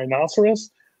about the rhinoceros,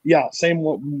 yeah, same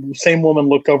woman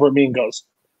looked over at me and goes,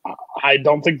 I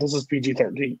don't think this is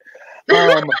PG-13.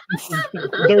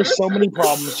 There's so many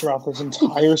problems throughout this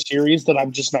entire series that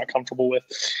I'm just not comfortable with.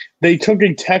 They took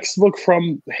a textbook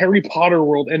from Harry Potter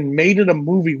world and made it a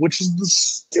movie, which is the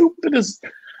stupidest.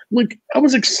 Like, I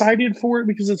was excited for it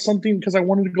because I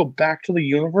wanted to go back to the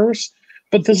universe,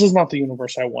 but this is not the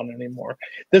universe I want anymore.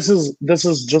 This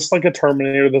is just like a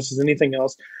Terminator. This is anything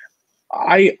else.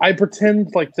 I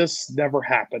pretend like this never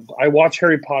happened. I watch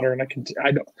Harry Potter and I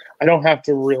don't have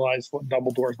to realize what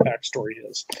Dumbledore's backstory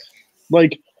is.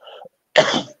 Like,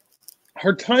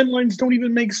 her timelines don't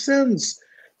even make sense.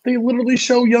 They literally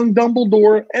show young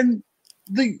Dumbledore and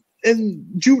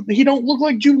Jude. He don't look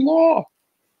like Jude Law.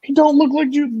 He don't look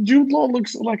like Jude. Jude Law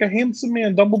looks like a handsome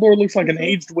man. Dumbledore looks like an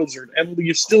aged wizard, and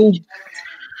you still.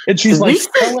 And she's like,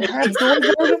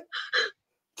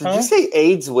 Did you say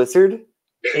AIDS wizard?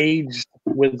 Aged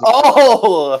wizard.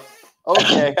 Oh,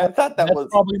 okay. I thought that was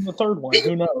probably the third one.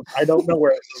 Who knows? I don't know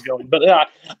where this is going. But yeah,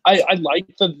 I like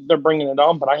that they're bringing it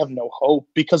on, but I have no hope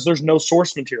because there's no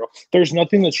source material. There's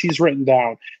nothing that she's written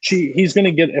down. He's going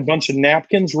to get a bunch of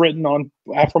napkins written on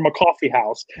from a coffee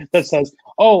house that says,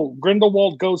 "Oh,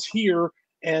 Grindelwald goes here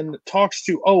and talks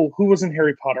to who was in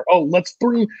Harry Potter? Oh, let's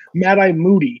bring Mad-Eye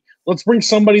Moody. Let's bring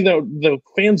somebody that the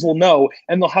fans will know,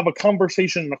 and they'll have a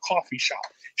conversation in a coffee shop."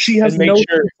 She has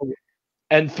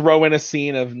and throw in a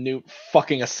scene of Newt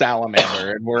fucking a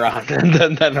salamander, and we're on.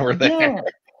 And then we're there. Yeah.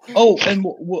 Oh, and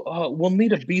we'll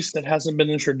need a beast that hasn't been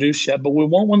introduced yet, but we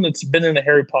want one that's been in the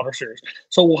Harry Potter series.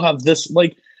 So we'll have this,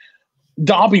 like,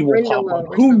 Dobby will pop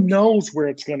up. Who knows where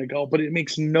it's going to go? But it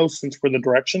makes no sense for the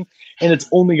direction, and it's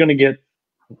only going to get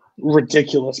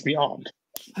ridiculous beyond.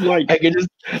 Like,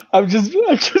 I'm just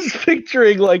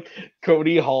picturing like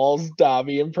Cody Hall's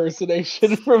Dobby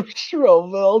impersonation from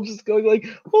Schroville, just going like,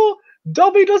 "Oh,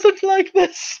 Dobby doesn't like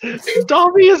this.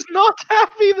 Dobby is not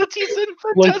happy that he's in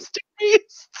Fantastic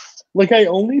Beasts." Like, I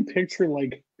only picture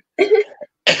like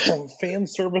fan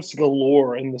service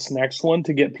galore in this next one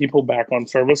to get people back on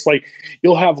service. Like,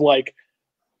 you'll have like,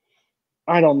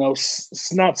 I don't know,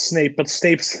 not Snape, but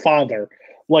Snape's father.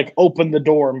 Like, open the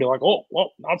door and be like, "Oh,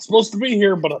 well, not supposed to be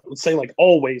here," but say like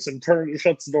 "always" and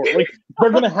shuts the door. Like, they're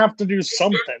gonna have to do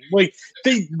something. Like,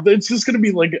 it's just gonna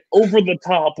be like over the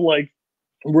top, like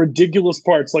ridiculous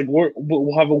parts. Like,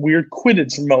 we'll have a weird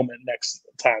Quidditch moment next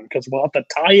time because we'll have to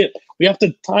tie it. We have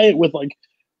to tie it with like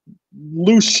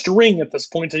loose string at this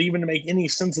point to even make any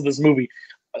sense of this movie.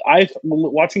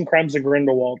 Watching Crimes of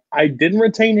Grindelwald, I didn't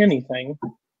retain anything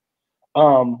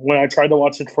when I tried to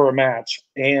watch it for a match,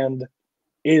 and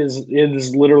it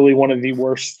is literally one of the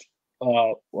worst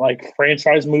like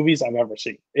franchise movies I've ever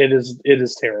seen. It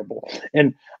is terrible.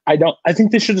 And I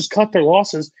think they should just cut their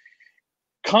losses.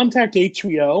 Contact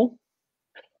HBO.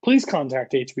 Please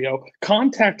contact HBO.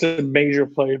 Contact a major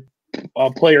player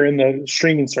in the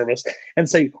streaming service and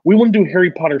say, "We want to do Harry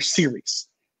Potter series.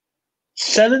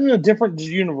 Set it in a different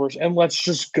universe and let's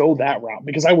just go that route,"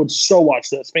 because I would so watch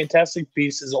this. Fantastic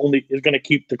Beasts is going to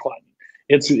keep declining.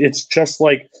 It's just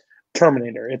like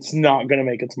Terminator. It's not going to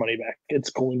make its money back. It's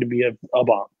going to be a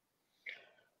bomb.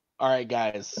 All right,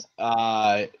 guys.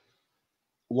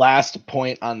 Last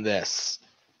point on this.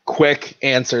 Quick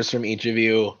answers from each of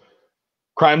you.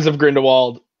 Crimes of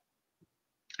Grindelwald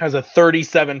has a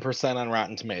 37% on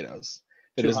Rotten Tomatoes.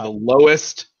 It is the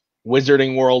lowest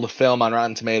Wizarding World film on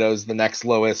Rotten Tomatoes. The next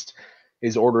lowest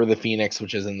is Order of the Phoenix,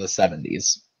 which is in the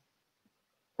 70s.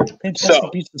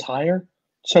 Fantastic Beasts is higher?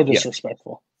 So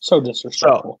disrespectful. Yeah. So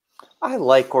disrespectful. I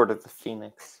like Order of the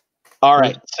Phoenix. All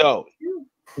right, so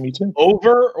me too.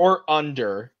 Over or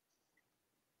under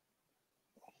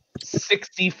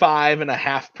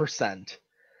 65.5%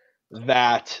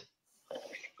 that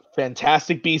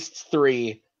Fantastic Beasts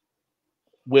 3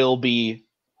 will be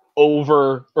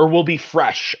over or will be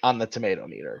fresh on the tomato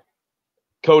meter.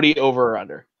 Cody, over or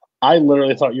under? I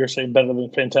literally thought you were saying better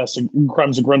than Fantastic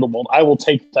Crimes of Grindelwald. I will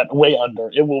take that way under.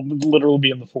 It will literally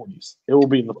be in the 40s. It will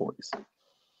be in the 40s.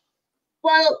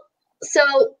 Well,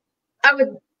 so I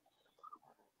would,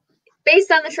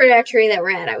 based on the trajectory that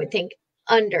we're at, I would think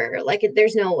under. Like,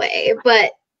 there's no way.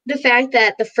 But the fact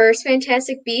that the first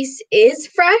Fantastic Beasts is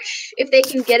fresh, if they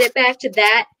can get it back to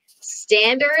that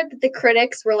standard that the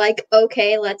critics were like,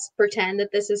 okay, let's pretend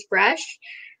that this is fresh,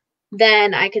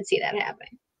 then I could see that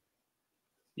happening.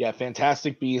 Yeah,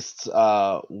 Fantastic Beasts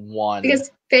 1.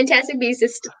 Because Fantastic Beasts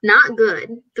is not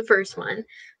good, the first one,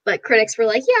 but critics were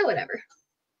like, yeah, whatever.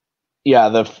 Yeah,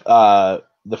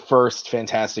 the first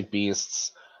Fantastic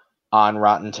Beasts on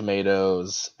Rotten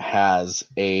Tomatoes has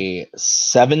a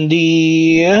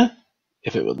 70.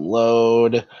 If it would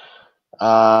load,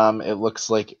 it looks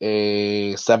like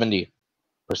a 70%.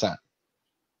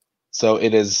 So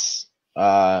it is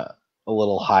a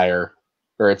little higher,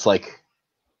 or it's like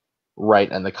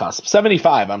right on the cusp.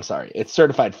 75, I'm sorry. It's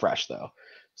certified fresh, though.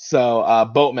 So,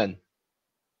 Boatman,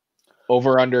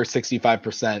 over under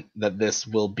 65% that this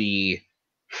will be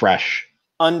fresh.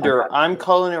 Under. I'm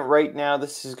calling it right now.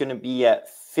 This is going to be at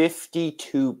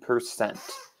 52%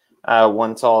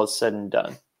 once all is said and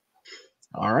done.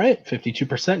 All right,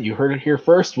 52%. You heard it here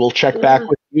first. We'll check back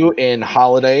with you in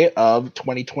holiday of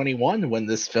 2021 when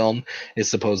this film is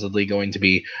supposedly going to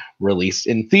be released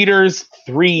in theaters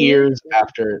 3 years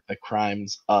after the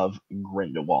crimes of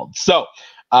Grindelwald. So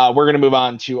we're going to move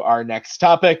on to our next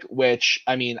topic, which,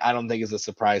 I mean, I don't think is a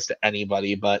surprise to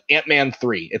anybody, but Ant-Man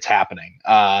 3, it's happening.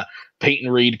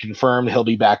 Peyton Reed confirmed he'll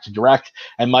be back to direct,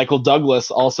 and Michael Douglas,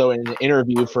 also in an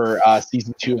interview for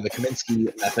season 2 of the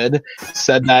Kaminsky Method,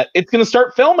 said that it's going to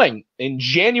start filming in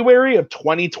January of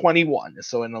 2021.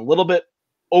 So in a little bit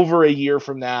over a year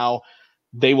from now,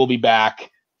 they will be back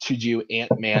to do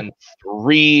Ant-Man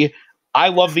 3. I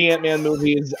love the Ant-Man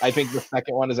movies. I think the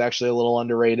second one is actually a little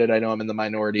underrated. I know I'm in the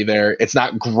minority there. It's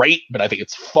not great, but I think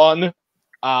it's fun.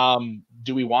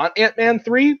 Do we want Ant-Man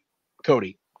 3?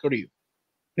 Cody, go to you.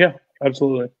 Yeah,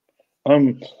 absolutely.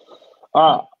 I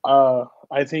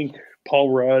think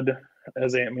Paul Rudd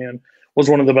as Ant-Man was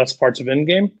one of the best parts of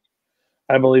Endgame.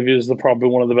 I believe he was probably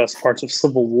one of the best parts of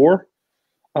Civil War.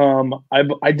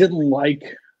 I didn't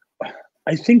like.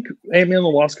 I think Ant-Man and the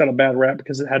Wasp got a bad rap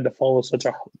because it had to follow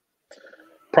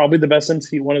probably the best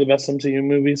MCU, one of the best MCU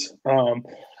movies.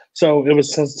 So it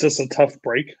was just a tough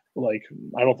break. Like,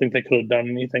 I don't think they could have done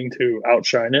anything to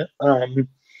outshine it.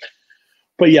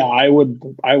 But yeah, I would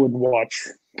watch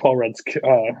Paul Rudd's.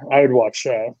 I would watch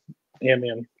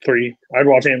Ant-Man 3. I'd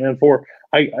watch Ant-Man 4.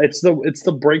 It's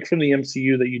the break from the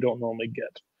MCU that you don't normally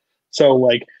get. So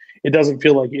like, it doesn't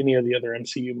feel like any of the other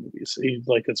MCU movies.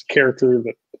 Like, it's a character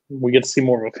that we get to see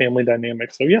more of a family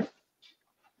dynamic. So yeah.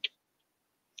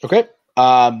 Okay.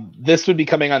 This would be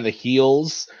coming on the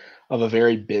heels of a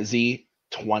very busy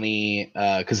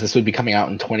because this would be coming out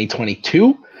in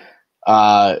 2022.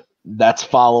 That's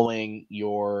following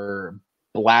your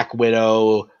Black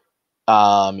Widow,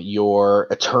 your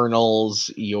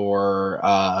Eternals, your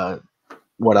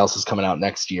what else is coming out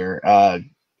next year? I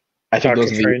think Doctor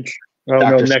those are Strange.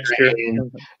 Next year.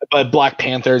 But Black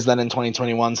Panther's then in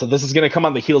 2021. So this is going to come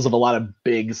on the heels of a lot of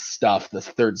big stuff. This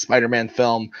third Spider-Man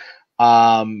film.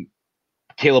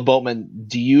 Caleb Boatman,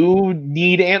 do you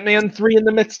need Ant-Man 3 in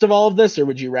the midst of all of this, or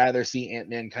would you rather see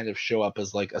Ant-Man kind of show up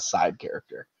as like a side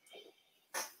character?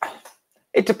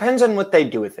 It depends on what they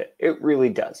do with it. It really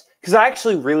does. Because I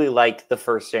actually really like the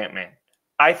first Ant-Man.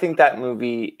 I think that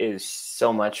movie is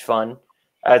so much fun.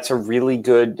 It's a really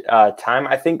good time.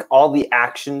 I think all the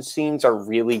action scenes are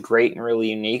really great and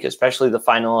really unique, especially the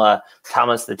final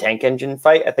Thomas the Tank Engine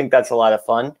fight. I think that's a lot of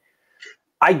fun.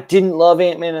 I didn't love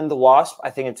Ant-Man and the Wasp. I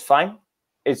think it's fine.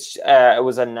 It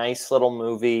was a nice little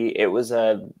movie. It was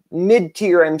a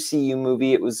mid-tier MCU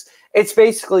movie. It's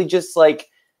basically just like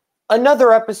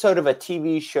another episode of a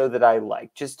TV show that I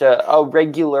like. Just a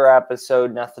regular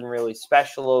episode, nothing really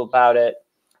special about it.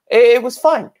 It was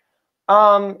fun.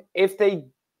 If they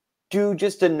do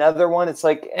just another one, it's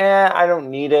like, I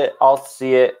don't need it. I'll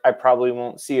see it. I probably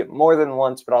won't see it more than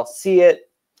once, but I'll see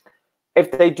it. If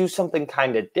they do something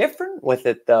kind of different with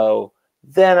it, though,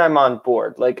 then I'm on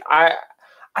board. Like,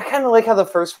 I kind of like how the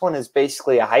first one is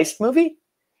basically a heist movie.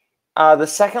 The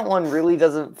second one really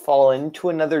doesn't fall into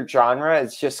another genre.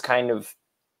 It's just kind of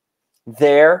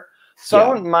there. So yeah. I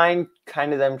wouldn't mind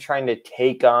kind of them trying to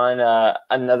take on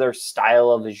another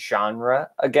style of a genre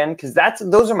again, because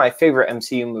those are my favorite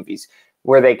MCU movies,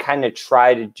 where they kind of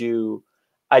try to do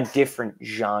a different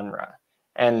genre,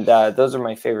 and those are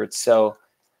my favorites. So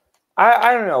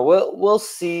I don't know. We'll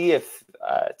see if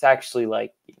it's actually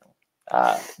like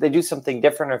they do something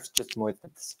different, or if it's just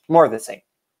more of the same.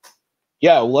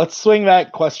 Yeah, let's swing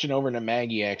that question over to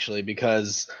Maggie, actually,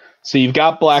 because So you've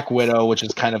got Black Widow, which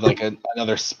is kind of like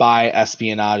another spy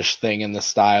espionage thing in the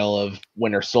style of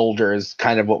Winter Soldier is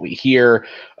kind of what we hear.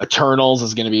 Eternals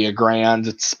is going to be a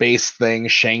grand space thing.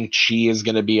 Shang-Chi is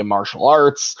going to be a martial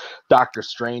arts. Doctor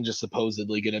Strange is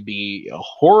supposedly going to be a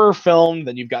horror film.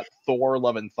 Then you've got Thor,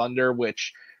 Love and Thunder,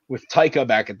 which with Taika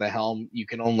back at the helm, you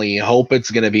can only hope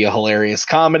it's going to be a hilarious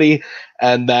comedy.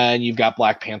 And then you've got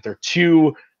Black Panther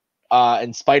 2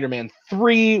 and Spider-Man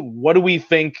 3. What do we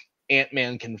think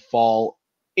Ant-Man can fall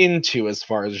into as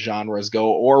far as genres go,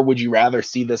 or would you rather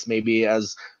see this maybe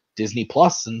as Disney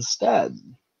Plus instead?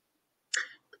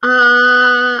 Well,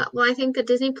 I think that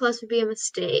Disney Plus would be a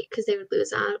mistake because they would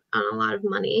lose out on a lot of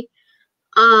money.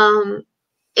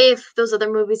 If those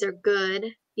other movies are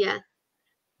good, yeah.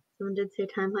 Someone did say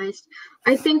Time Heist.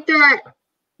 I think that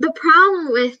the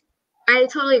problem with, I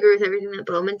totally agree with everything that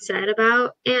Bowman said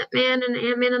about Ant-Man and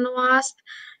Ant-Man and the Wasp.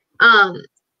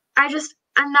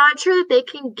 I'm not sure that they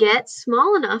can get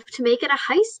small enough to make it a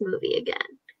heist movie again.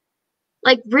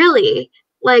 Like, really.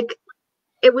 Like,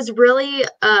 it was really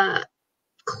a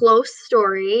close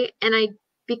story, and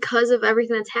because of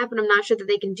everything that's happened, I'm not sure that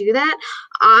they can do that.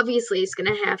 Obviously, it's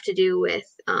going to have to do with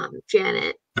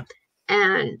Janet.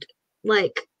 And,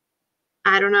 like,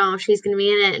 I don't know, she's going to be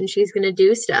in it, and she's going to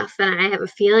do stuff, and I have a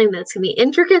feeling that's going to be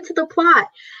intricate to the plot.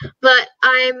 But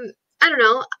I don't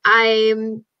know,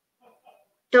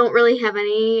 don't really have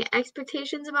any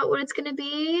expectations about what it's going to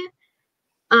be.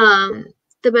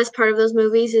 The best part of those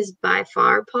movies is by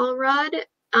far Paul Rudd,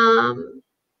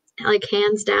 like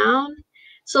hands down.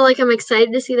 So like I'm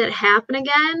excited to see that happen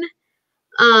again.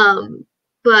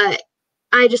 But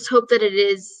I just hope that it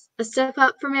is a step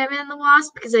up from Ant-Man and the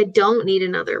Wasp, because I don't need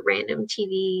another random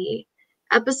TV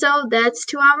episode that's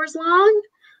 2 hours long,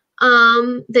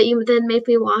 that you then make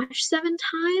me watch 7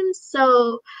 times.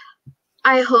 So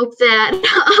I hope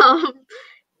that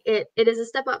it is a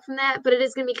step up from that, but it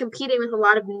is going to be competing with a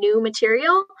lot of new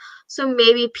material. So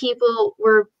maybe people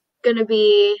were going to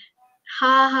be,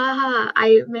 ha ha ha,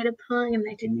 I made a pun and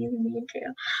I didn't even mean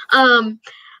to.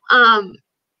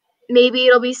 Maybe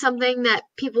it'll be something that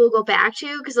people will go back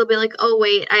to because they'll be like, oh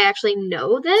wait, I actually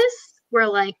know this, where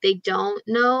like they don't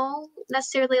know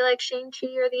necessarily like Shang-Chi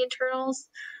or the Eternals.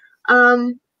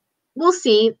 We'll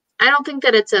see. I don't think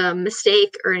that it's a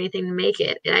mistake or anything to make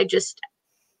it. I just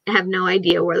have no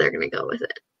idea where they're going to go with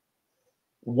it.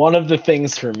 One of the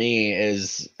things for me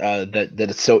is that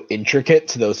it's so intricate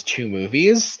to those two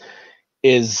movies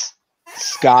is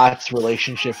Scott's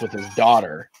relationship with his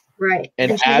daughter. Right.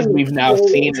 And as we've now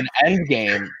seen in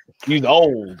Endgame, he's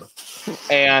old.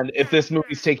 And if this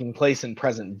movie's taking place in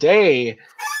present day,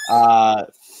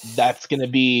 that's going to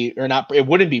be, or not, it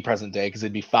wouldn't be present day because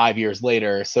it'd be 5 years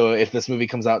later. So if this movie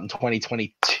comes out in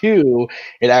 2022,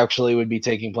 it actually would be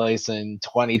taking place in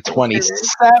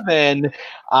 2027.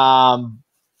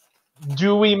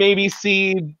 Do we maybe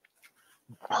see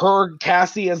her,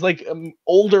 Cassie, as like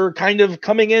older, kind of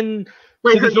coming in?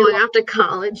 Like her going off to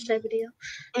college type of deal?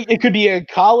 It could be a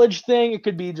college thing. It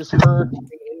could be just her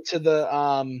into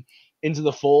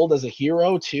the fold as a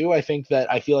hero too. I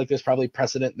feel like there's probably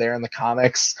precedent there in the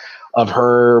comics of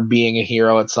her being a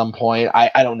hero at some point. I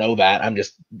don't know that. I'm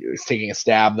just taking a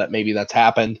stab that maybe that's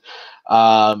happened.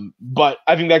 But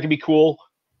I think that could be cool.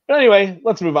 But anyway,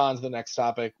 let's move on to the next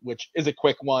topic, which is a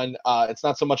quick one. It's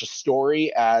not so much a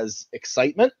story as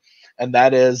excitement, and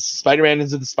that is Spider-Man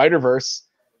Into the Spider-Verse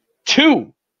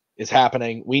 2 is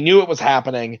happening. We knew it was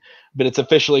happening, but it's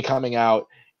officially coming out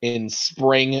in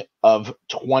spring of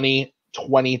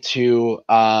 2022.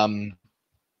 To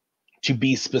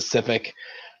be specific,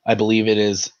 I believe it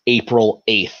is April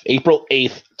 8th. April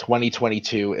 8th,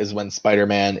 2022 is when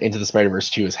Spider-Man Into the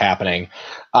Spider-Verse 2 is happening.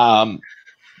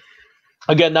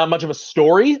 Again, not much of a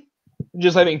story,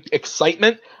 just I think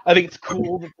excitement. I think it's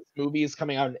cool that this movie is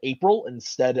coming out in April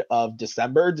instead of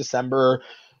December. December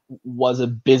is a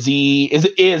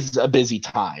busy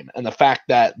time, and the fact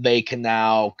that they can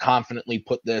now confidently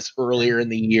put this earlier in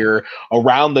the year,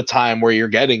 around the time where you're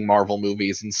getting Marvel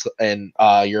movies and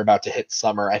you're about to hit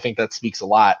summer, I think that speaks a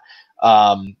lot.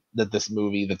 That this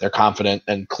movie, that they're confident,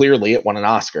 and clearly it won an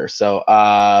Oscar. So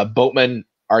Boatman,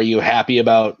 are you happy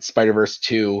about Spider-Verse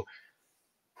 2?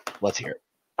 Let's hear it.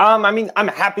 I mean, I'm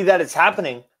happy that it's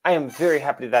happening. I am very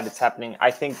happy that it's happening. I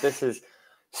think this is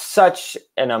such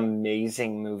an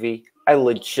amazing movie. I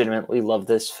legitimately love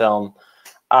this film.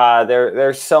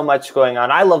 There's so much going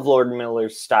on. I love Lord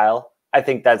Miller's style. I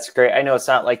think that's great. I know it's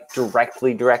not like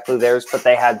directly theirs, but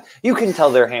you can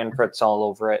tell their handprints all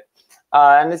over it.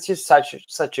 And it's just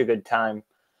such a good time.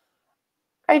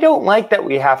 I don't like that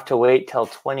we have to wait till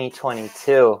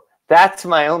 2022. That's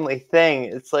my only thing.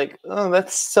 It's like, oh,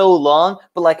 that's so long.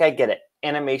 But like, I get it.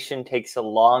 animation takes a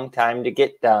long time to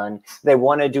get done. They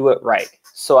want to do it right.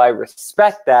 So I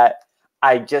respect that.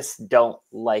 I just don't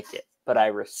like it, but I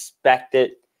respect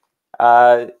it.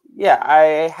 Yeah,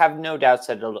 I have no doubts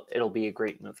that it'll be a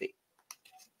great movie.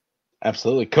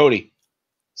 Absolutely. Cody,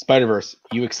 Spider-Verse,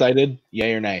 you excited?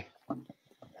 Yay or nay?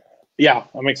 Yeah,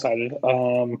 I'm excited.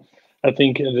 I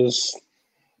think it is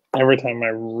every time I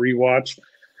rewatch.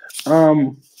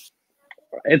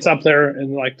 It's up there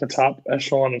in like the top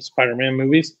echelon of Spider-Man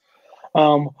movies.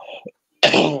 Um,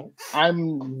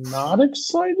 I'm not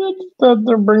excited that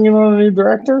they're bringing on a new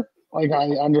director. Like, I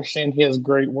understand he has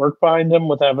great work behind him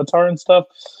with Avatar and stuff,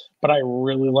 but I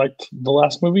really liked the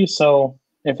last movie. So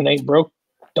if it ain't broke,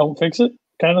 don't fix it,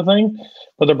 kind of thing.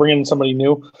 But they're bringing in somebody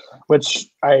new, which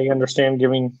I understand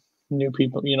giving new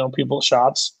people, people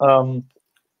shots.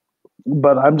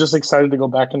 But I'm just excited to go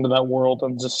back into that world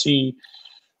and just see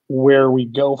where we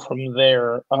go from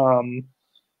there.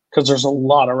 Because there's a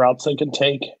lot of routes they can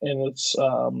take, and it's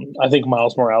I think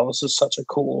Miles Morales is such a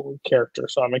cool character,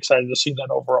 so I'm excited to see that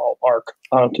overall arc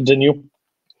continue,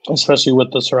 especially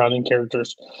with the surrounding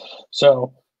characters.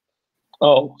 So,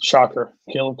 shocker,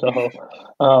 Caleb Coho,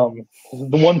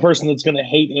 the one person that's going to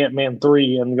hate Ant-Man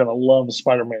 3 and going to love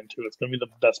Spider-Man 2. It's going to be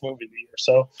the best movie of the year.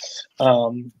 So,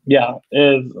 yeah,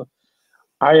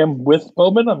 I am with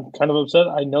Bowman. I'm kind of upset.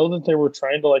 I know that they were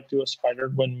trying to like do a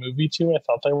Spider-Gwen movie too. I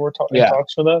thought they were in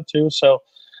talks for that too. So,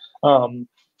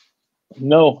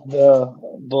 no,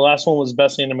 the last one was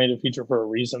best animated feature for a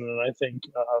reason, and I think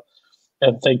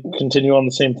if they continue on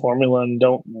the same formula and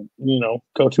don't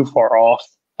go too far off,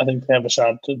 I think they have a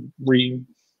shot to do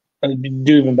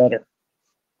even better.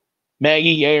 Maggie,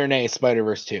 yay or nay?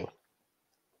 Spider-Verse 2.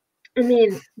 I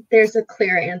mean, there's a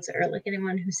clear answer. Like,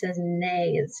 anyone who says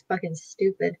nay is fucking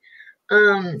stupid.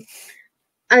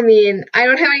 I mean, I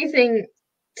don't have anything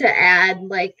to add.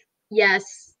 Like,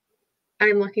 yes,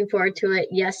 I'm looking forward to it.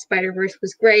 Yes, Spider-Verse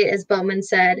was great, as Bowman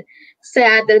said.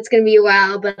 Sad that it's going to be a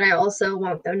while, but I also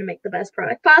want them to make the best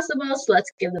product possible, so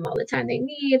let's give them all the time they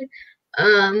need.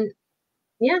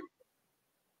 Yeah.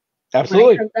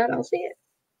 Absolutely. When it comes out, I'll see it.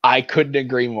 I couldn't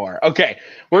agree more. Okay,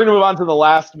 we're going to move on to the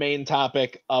last main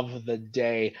topic of the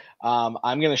day. I'm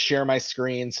going to share my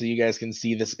screen so you guys can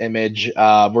see this image.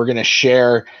 We're going to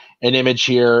share an image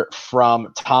here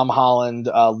from Tom Holland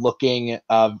looking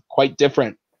quite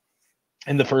different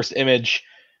in the first image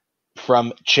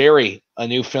from Cherry, a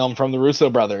new film from the Russo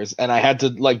brothers. And I had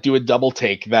to do a double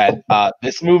take that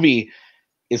this movie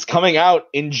is coming out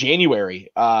in January.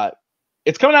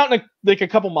 It's coming out in a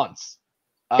couple months.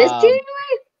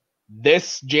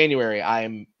 This January,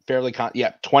 I'm fairly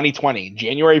 2020,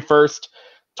 January 1st,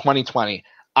 2020.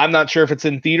 I'm not sure if it's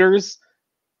in theaters,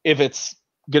 if it's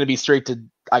going to be straight to,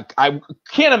 I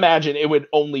can't imagine it would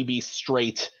only be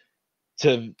straight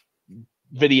to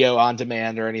video on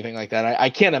demand or anything like that. I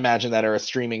can't imagine that, or a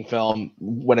streaming film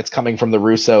when it's coming from the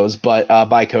Russos, but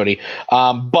by Cody.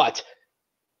 But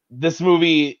this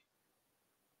movie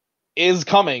is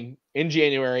coming in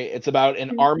January. It's about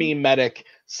an army medic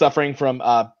suffering from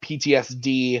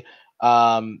PTSD,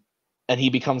 and he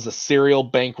becomes a serial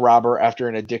bank robber after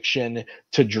an addiction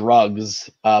to drugs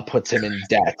puts him in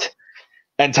debt.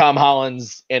 And Tom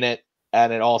Holland's in it,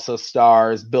 and it also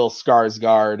stars Bill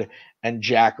Skarsgård and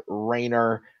Jack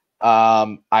Reynor.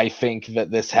 I think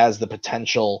that this has the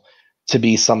potential to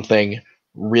be something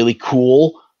really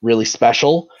cool, really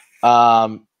special,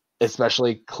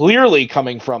 especially clearly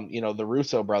coming from the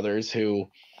Russo brothers, who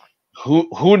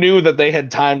knew that they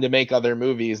had time to make other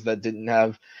movies that didn't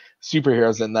have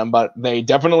superheroes in them, but they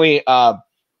definitely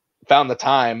found the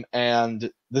time.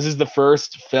 And this is the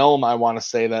first film, I want to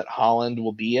say, that Holland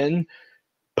will be in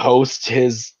post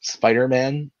his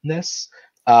Spider-Man-ness.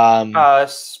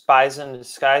 Spies in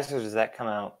Disguise, or does that come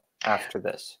out after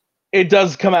this? It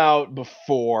does come out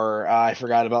before. I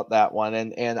forgot about that one.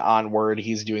 And Onward,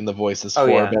 he's doing the voices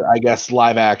for, but I guess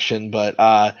live action. But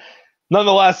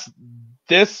nonetheless,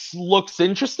 this looks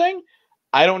interesting.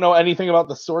 I don't know anything about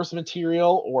the source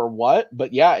material or what,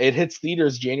 but yeah, it hits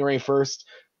theaters January 1st,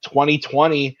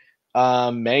 2020.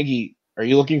 Maggie, are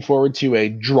you looking forward to a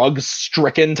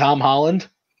drug-stricken Tom Holland?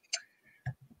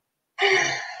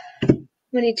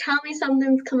 When you tell me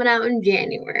something's coming out in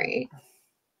January,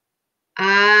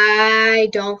 I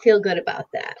don't feel good about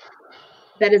that.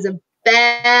 That is a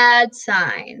bad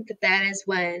sign that is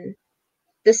when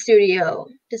the studio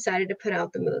decided to put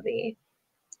out the movie.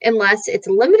 Unless it's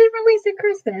a limited release at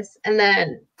Christmas and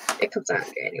then it comes out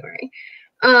in January.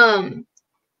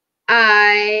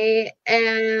 I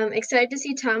am excited to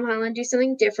see Tom Holland do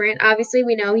something different. Obviously,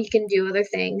 we know he can do other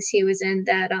things. He was in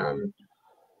that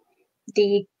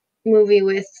the movie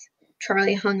with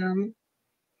Charlie Hunnam.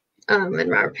 and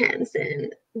Robert Pattinson.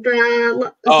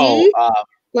 The Oh, Z,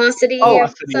 Lost City of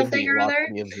Lost City of something Z, or Lost other.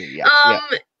 City of Z, yeah.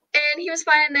 And he was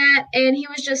fine in that, and he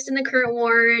was just in the current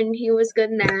war, and he was good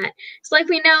in that. So like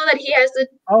we know that he has the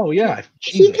Oh yeah,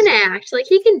 he Jesus. can act, like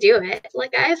he can do it.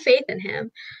 Like I have faith in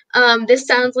him. This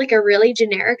sounds like a really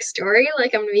generic story,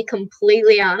 like I'm gonna be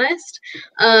completely honest.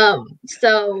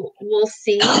 So we'll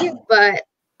see, but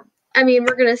I mean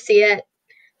we're gonna see it.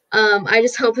 I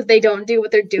just hope that they don't do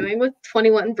what they're doing with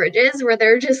 21 Bridges, where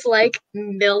they're just like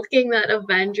milking that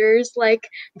Avengers like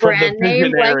From the brand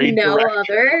name like visionary no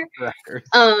other. directors.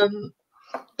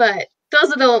 But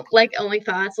those are the like only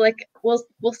thoughts. Like we'll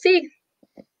see.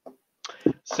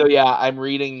 So yeah, I'm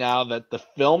reading now that the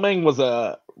filming was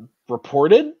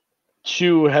reported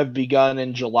to have begun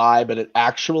in July, but it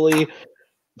actually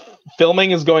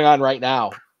filming is going on right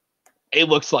now. It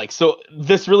looks like so.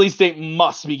 This release date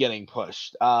must be getting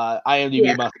pushed.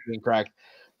 IMDb must be incorrect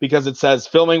because it says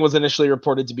filming was initially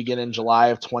reported to begin in July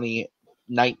of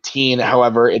 2019.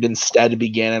 However, it instead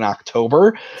began in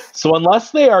October. So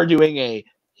unless they are doing a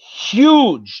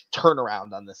huge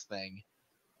turnaround on this thing,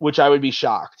 which I would be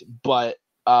shocked, but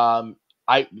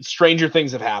stranger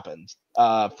things have happened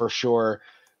for sure.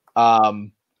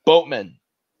 Boatman,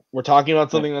 we're talking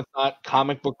about something that's not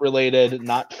comic book related,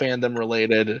 not fandom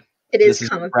related. It is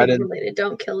comic book related.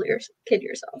 Don't kid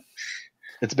yourself.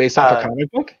 It's based off a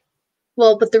comic book?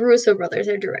 Well, but the Russo brothers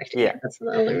are directing Yeah. it. That's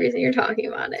the only reason you're talking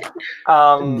about it.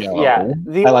 No, yeah.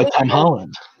 I like Tom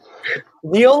Holland.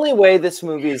 The only way this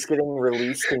movie is getting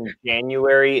released in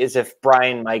January is if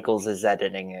Brian Michaels is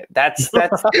editing it. That's the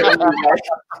only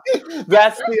way.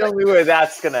 That's the only way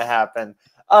that's gonna happen.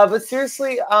 But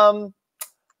seriously,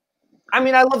 I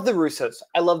mean, I love the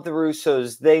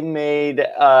Russos. They made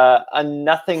a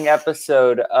nothing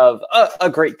episode of a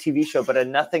great TV show, but a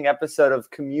nothing episode of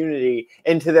Community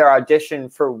into their audition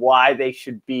for why they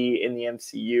should be in the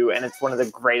MCU. And it's one of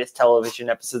the greatest television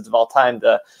episodes of all time.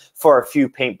 The For a Few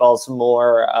Paintballs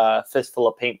More, Fistful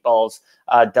of Paintballs,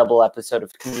 double episode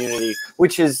of Community,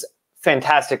 which is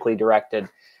fantastically directed.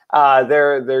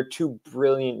 They're two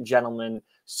brilliant gentlemen.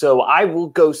 So I will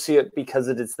go see it because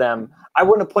it is them. I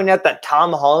want to point out that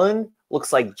Tom Holland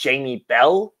looks like Jamie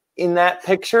Bell in that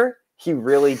picture. He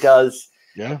really does.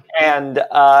 Yeah. And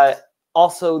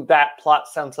also that plot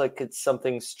sounds like it's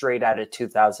something straight out of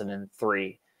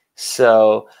 2003.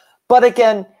 So, but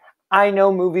again, I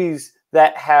know movies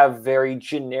that have very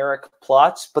generic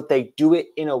plots, but they do it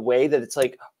in a way that it's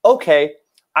like, okay,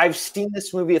 I've seen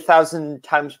this movie 1,000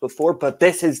 times before, but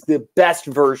this is the best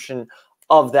version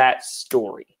of that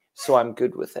story, so I'm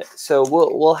good with it. So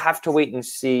we'll have to wait and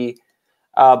see.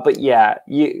 But yeah,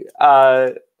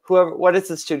 what is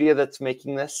the studio that's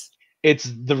making this?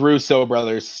 It's the Russo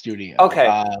brothers studio.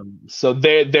 Okay. So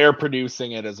they're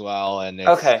producing it as well, and it's,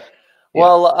 okay. Yeah.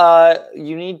 Well,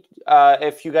 you need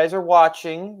if you guys are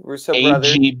watching Russo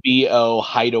brothers, AGBO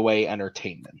Hideaway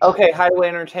Entertainment. Okay, Hideaway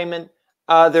Entertainment.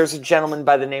 There's a gentleman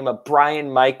by the name of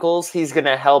Brian Michaels. He's going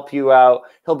to help you out.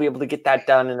 He'll be able to get that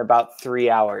done in about 3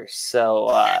 hours. So,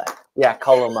 yeah,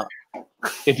 call him up.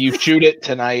 If you shoot it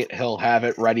tonight, he'll have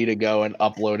it ready to go and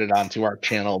upload it onto our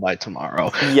channel by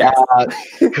tomorrow. Yeah.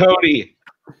 Cody,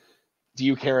 do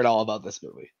you care at all about this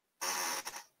movie?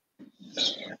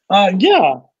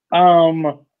 Yeah.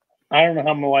 I don't know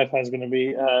how my Wi-Fi is going to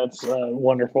be. It's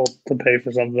wonderful to pay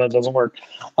for something that doesn't work.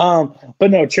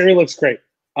 But no, Cherry looks great.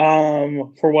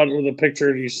 For what the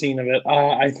picture you've seen of it,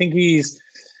 I think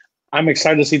I'm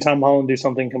excited to see Tom Holland do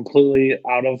something completely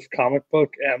out of comic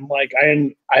book, and like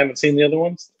I haven't seen the other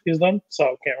ones he's done, so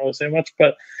I can't really say much.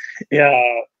 But yeah,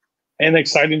 and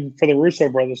excited for the Russo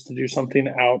brothers to do something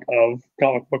out of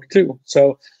comic book too.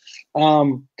 So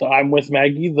I'm with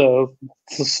Maggie. The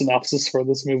synopsis for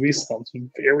this movie sounds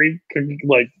very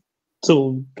like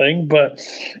to thing, but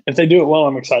if they do it well,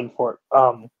 I'm excited for it.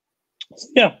 So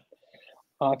yeah.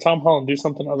 Tom Holland, do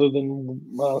something other than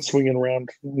swinging around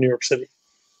New York City.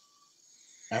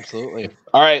 Absolutely.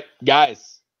 All right,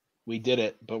 guys, we did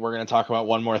it, but we're going to talk about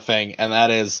one more thing, and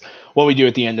that is what we do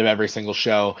at the end of every single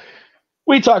show.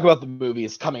 We talk about the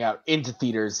movies coming out into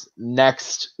theaters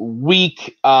next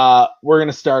week. We're going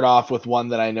to start off with one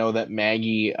that I know that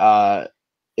Maggie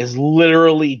is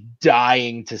literally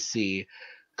dying to see.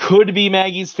 Could be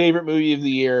Maggie's favorite movie of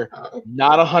the year.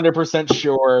 Not 100%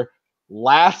 sure.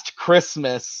 Last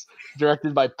Christmas,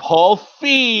 directed by Paul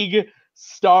Feig,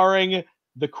 starring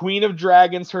the Queen of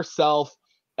Dragons herself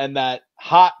and that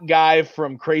hot guy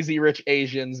from Crazy Rich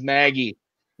Asians, Maggie.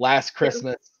 Last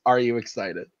Christmas, are you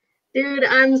excited? Dude,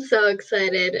 I'm so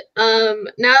excited. Now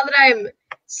that I'm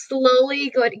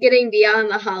slowly getting beyond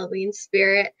the Halloween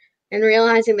spirit, and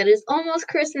realizing that it's almost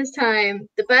Christmas time.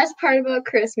 The best part about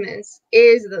Christmas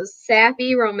is those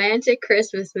sappy romantic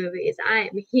Christmas movies. I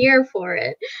am here for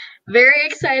it. Very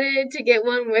excited to get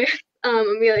one with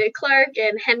Amelia Clark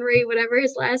and Henry, whatever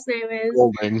his last name is.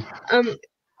 Golding.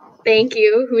 Thank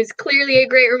you, who is clearly a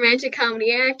great romantic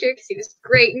comedy actor because he was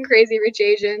great in Crazy Rich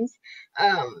Asians.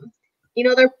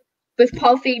 They're with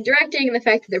Paul Feig directing, and the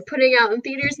fact that they're putting out in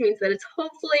theaters means that it's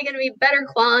hopefully going to be better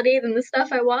quality than the stuff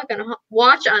I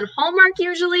watch on Hallmark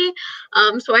usually.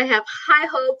 So I have high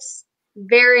hopes.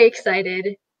 Very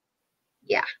excited.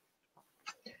 Yeah.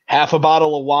 Half a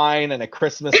bottle of wine and a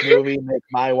Christmas movie make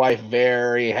my wife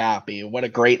very happy. What a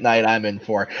great night I'm in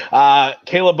for.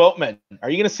 Caleb Boatman, are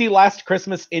you going to see Last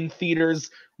Christmas in theaters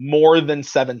more than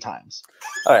 7 times?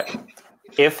 All right.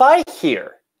 If I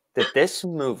hear that this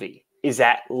movie is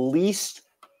at least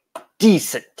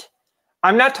decent,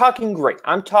 I'm not talking great,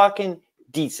 I'm talking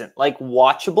decent, like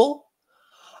watchable,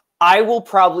 I will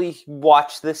probably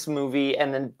watch this movie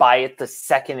and then buy it the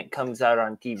second it comes out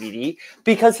on DVD.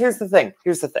 Because here's the thing.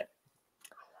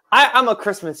 I'm a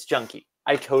Christmas junkie.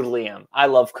 I totally am. I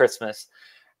love Christmas.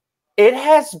 It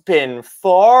has been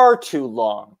far too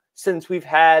long since we've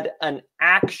had an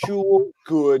actual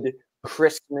good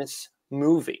Christmas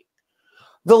movie.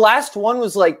 The last one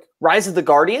was like Rise of the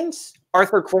Guardians,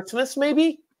 Arthur Christmas,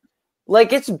 maybe.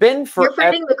 Like it's been forever. You're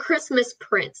fighting the Christmas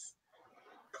Prince,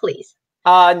 please.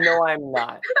 No, I'm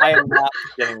not. I am not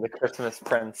getting the Christmas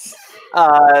Prince.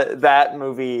 That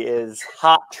movie is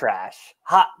hot trash,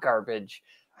 hot garbage.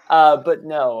 But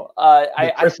no,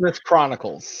 Christmas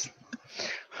Chronicles.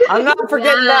 I'm not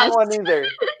forgetting that one either.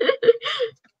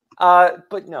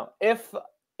 But no,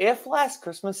 if Last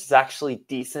Christmas is actually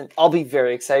decent, I'll be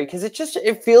very excited because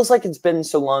it feels like it's been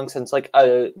so long since like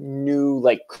a new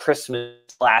like Christmas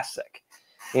classic,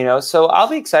 So I'll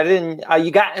be excited. And you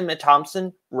got Emma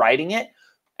Thompson writing it,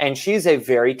 and she's a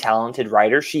very talented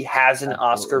writer. She has an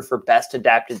Oscar for Best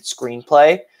Adapted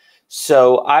Screenplay,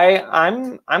 so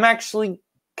I'm actually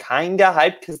kind of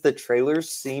hyped because the trailers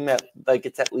seem like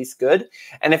it's at least good.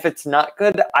 And if it's not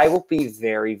good, I will be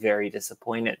very, very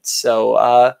disappointed.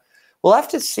 So we'll have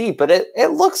to see. But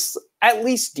it looks at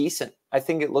least decent. I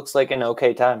think it looks like an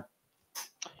okay time.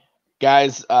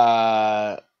 Guys,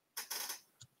 I'll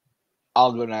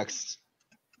go next.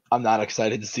 I'm not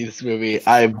excited to see this movie.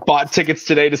 I bought tickets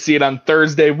today to see it on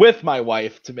Thursday with my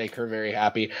wife to make her very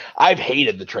happy. I've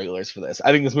hated the trailers for this.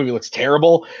 I think this movie looks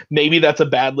terrible. Maybe that's a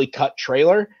badly cut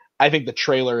trailer. I think the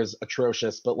trailer is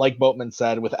atrocious. But like Boatman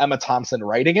said, with Emma Thompson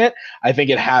writing it, I think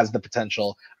it has the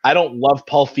potential. I don't love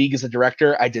Paul Feig as a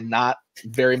director. I did not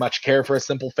very much care for A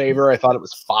Simple Favor. I thought it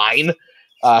was fine,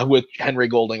 with Henry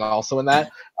Golding also in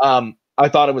that. I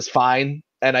thought it was fine.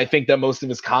 And I think that most of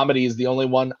his comedies, the only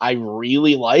one I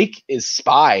really like is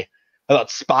Spy. I thought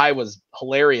Spy was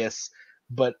hilarious,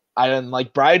 but I didn't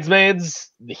like Bridesmaids.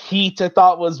 The Heat, I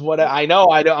thought, was what I'm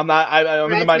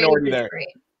in the minority there. Great.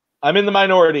 I'm in the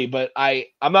minority, but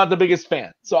I'm not the biggest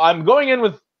fan. So I'm going in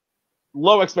with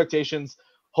low expectations.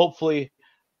 Hopefully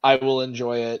I will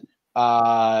enjoy it.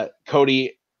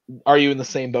 Cody, are you in the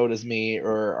same boat as me,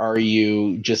 or are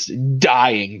you just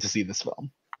dying to see this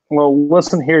film? Well,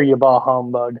 listen here, you bah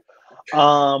humbug.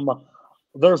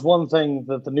 There's one thing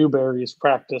that the Newberries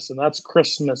practice, and that's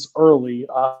Christmas early.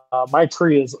 My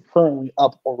tree is currently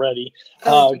up already.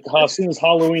 As soon as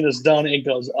Halloween is done, it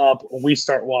goes up. We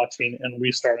start watching, and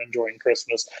we start enjoying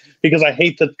Christmas. Because I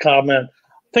hate the comment,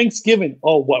 Thanksgiving,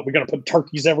 oh, what, we're going to put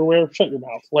turkeys everywhere? Shut your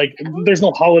mouth. Like, there's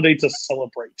no holiday to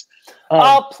celebrate.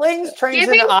 Planes, Trains,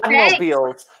 and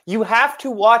Automobiles. You have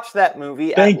to watch that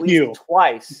movie at least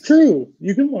twice. True.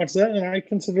 You can watch that, and I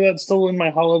consider that still in my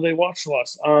holiday watch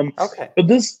list. Okay. But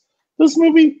this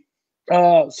movie,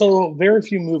 so very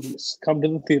few movies come to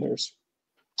the theaters.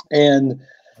 And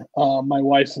my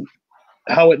wife,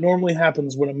 how it normally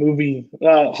happens when a movie,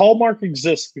 Hallmark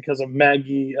exists because of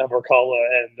Maggie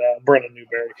Evercalla and Brenna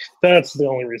Newberry. That's the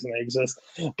only reason they exist.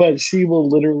 But she will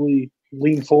literally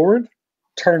lean forward,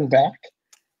 turn back,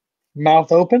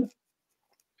 mouth open,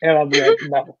 and I'll be like,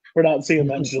 no, we're not seeing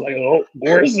that. She's like, oh,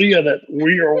 we're seeing it.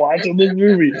 We are watching this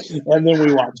movie. And then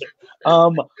we watch it.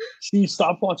 She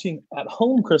stopped watching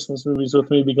at-home Christmas movies with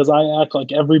me because I act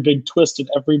like every big twist and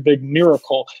every big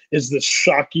miracle is this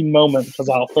shocking moment because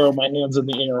I'll throw my hands in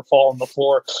the air, fall on the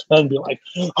floor, and be like,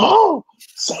 oh,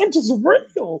 Santa's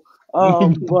real.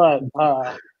 But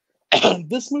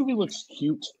this movie looks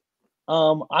cute.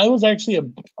 I was actually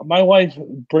my wife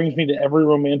brings me to every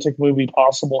romantic movie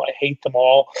possible. I hate them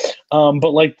all.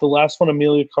 But like the last one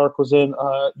Amelia Clark was in,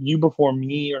 You Before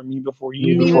Me or Me Before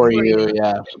You. Me Before You,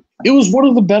 yeah. It was one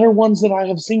of the better ones that I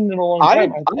have seen in a long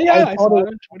time. I thought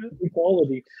it was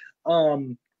quality.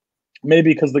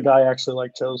 Maybe because the guy actually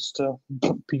chose to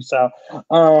peace out.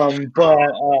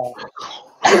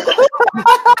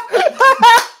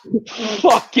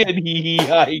 Fucking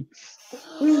yikes.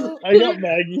 I got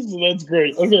Maggie, so that's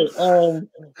great. Okay.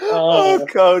 Oh,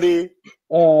 Cody.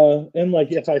 And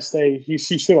if I stay,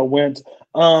 she should have went.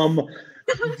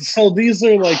 So these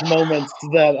are moments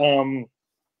that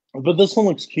but this one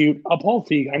looks cute. Paul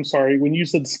Feig, I'm sorry, when you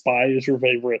said Spy is your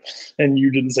favorite and you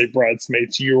didn't say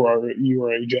Bridesmaids, you are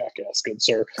a jackass, good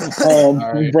sir.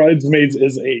 Right. Bridesmaids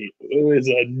is a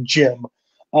gem.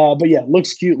 But yeah,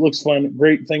 looks cute, looks fun.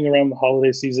 Great thing around the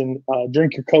holiday season.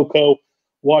 Drink your cocoa,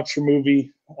 watch your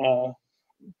movie,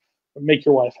 make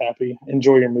your wife happy,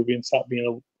 enjoy your movie, and stop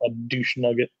being a douche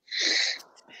nugget.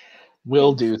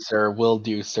 Will do, sir. Will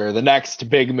do, sir. The next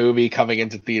big movie coming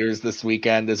into theaters this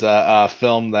weekend is a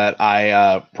film that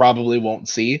I probably won't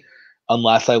see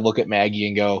unless I look at Maggie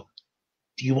and go,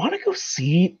 do you want to go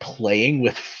see Playing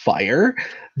with Fire?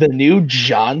 The new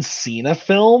John Cena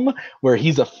film where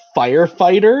he's a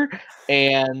firefighter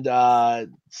and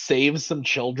saves some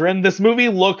children. This movie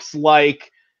looks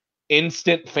like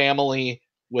Instant Family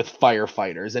with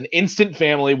firefighters. And Instant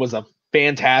Family was a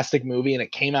fantastic movie, and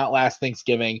it came out last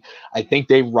Thanksgiving. I think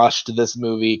they rushed this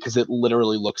movie because it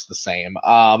literally looks the same.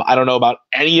 I don't know about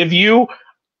any of you.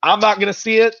 I'm not going to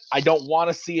see it. I don't want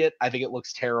to see it. I think it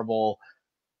looks terrible.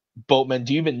 Boatman,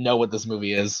 do you even know what this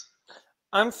movie is?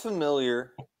 I'm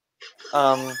familiar.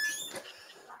 I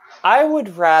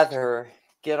would rather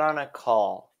get on a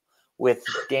call with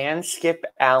Dan Skip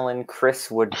Allen, Chris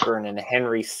Woodburn, and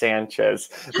Henry Sanchez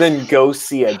than go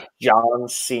see a John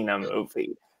Cena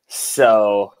movie.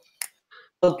 So,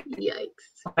 Yikes.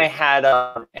 I had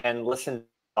and listened to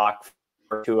talk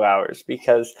for 2 hours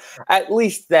because at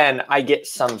least then I get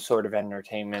some sort of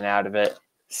entertainment out of it.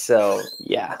 So,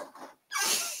 yeah.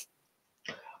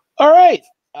 All right.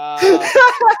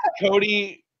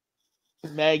 Cody,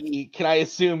 Maggie, can I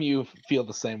assume you feel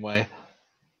the same way?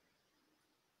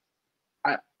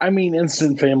 I mean,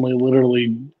 Instant Family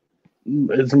literally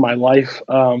is my life.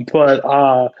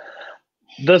 But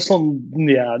this one,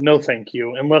 yeah, no thank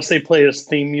you. Unless they play his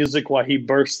theme music while he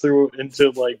bursts through into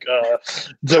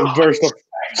the burst of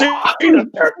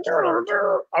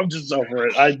I'm just over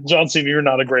it. John Cena, you're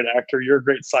not a great actor. You're a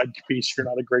great side piece. You're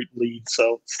not a great lead.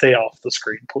 So stay off the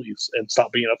screen, please, and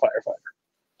stop being a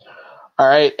firefighter. All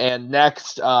right, and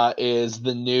next is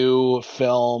the new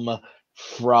film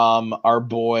from our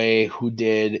boy who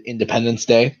did Independence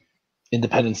Day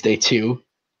 2.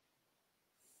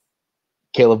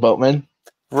 Caleb Boatman.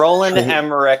 Roland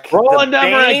Emmerich, Roland the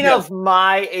Emmerich, bane of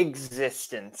my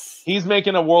existence. He's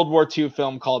making a World War II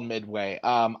film called Midway.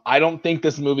 I don't think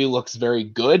this movie looks very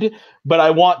good, but I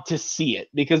want to see it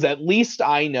because at least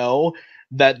I know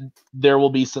that there will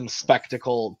be some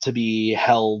spectacle to be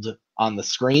held on the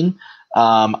screen.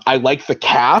 I like the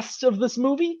cast of this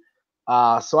movie,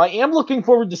 so I am looking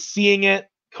forward to seeing it.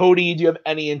 Cody, do you have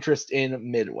any interest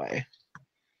in Midway?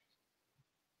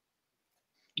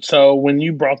 So when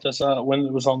you brought this up, when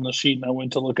it was on the sheet and I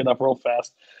went to look it up real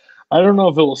fast, I don't know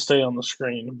if it will stay on the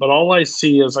screen, but all I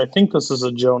see is I think this is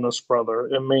a Jonas brother.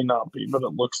 It may not be, but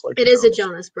it looks like it is a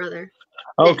Jonas brother.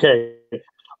 Okay.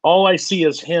 All I see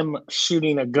is him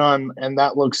shooting a gun, and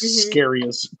that looks scary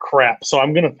as crap. So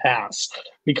I'm going to pass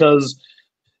because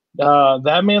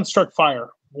that man struck fire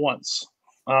once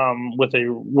with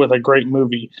a great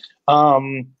movie.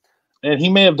 And he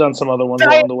may have done some other ones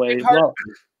along the way.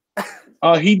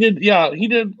 He did. Yeah, he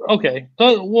did. Okay.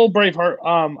 Well, Braveheart.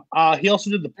 He also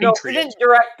did The Patriot. No, he didn't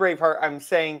direct Braveheart. I'm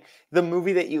saying the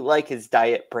movie that you like is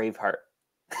Diet Braveheart.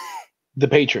 The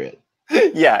Patriot.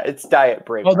 Yeah, it's Diet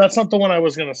Braveheart. Oh, that's not the one I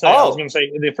was going to say. I was going to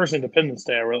say the first Independence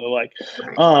Day I really like.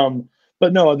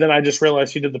 But no, then I just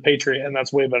realized he did The Patriot, and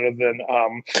that's way better than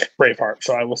Braveheart.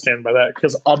 So I will stand by that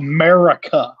because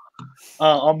America.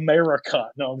 No,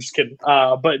 I'm just kidding.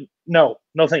 But no,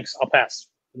 thanks. I'll pass.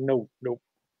 No.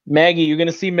 Maggie, you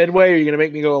gonna see Midway, or are you gonna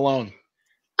make me go alone?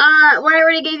 Well, I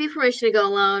already gave you permission to go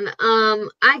alone.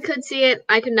 I could see it.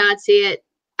 I could not see it.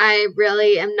 I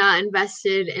really am not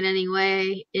invested in any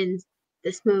way in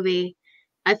this movie.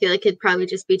 I feel like it'd probably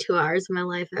just be 2 hours of my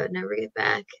life I would never get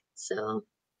back. So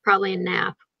probably a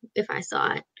nap if I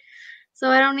saw it. So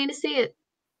I don't need to see it.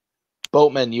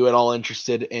 Boatman, you at all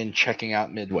interested in checking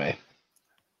out Midway?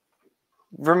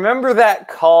 Remember that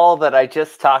call that I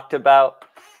just talked about?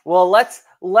 Well, let's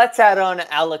add on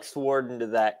Alex Warden to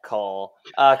that call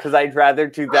because I'd rather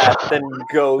do that than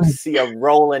go see a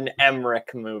Roland Emmerich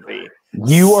movie.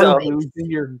 You are losing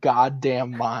your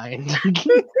goddamn mind.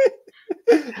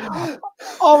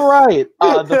 All right.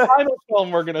 The final film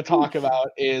we're going to talk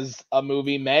about is a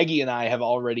movie Maggie and I have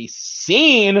already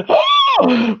seen.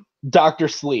 Dr.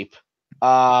 Sleep.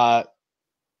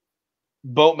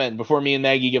 Boatman, before me and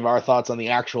Maggie give our thoughts on the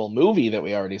actual movie that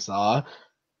we already saw,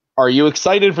 are you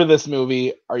excited for this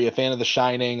movie? Are you a fan of The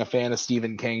Shining, a fan of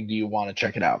Stephen King? Do you want to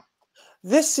check it out?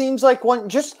 This seems like one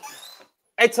just,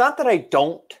 it's not that I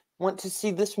don't want to see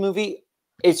this movie.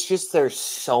 It's just there's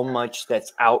so much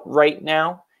that's out right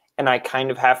now, and I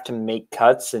kind of have to make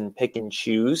cuts and pick and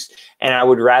choose. And I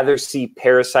would rather see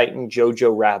Parasite and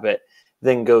Jojo Rabbit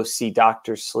than go see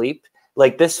Dr. Sleep.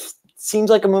 Like, this seems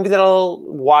like a movie that I'll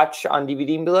watch on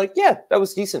DVD and be like, yeah, that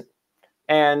was decent.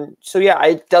 And so, yeah,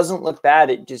 it doesn't look bad.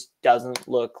 It just doesn't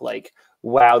look like,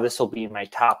 wow, this will be in my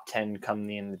top 10 come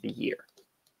the end of the year.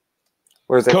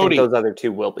 Whereas I think those other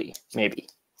two will be, maybe.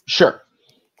 Sure.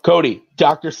 Cody,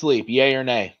 Dr. Sleep, yay or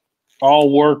nay?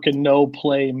 All work and no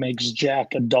play makes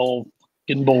Jack a dull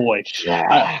fucking boy.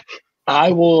 Jack.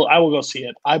 I will go see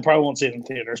it. I probably won't see it in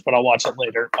theaters, but I'll watch it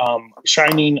later.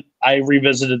 Shining, I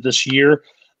revisited this year.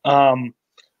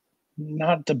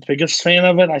 Not the biggest fan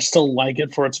of it. I still like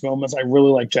it for its moments. I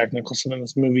really like Jack Nicholson in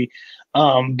this movie.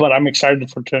 But I'm excited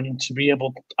for him to be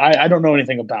able I don't know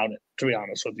anything about it, to be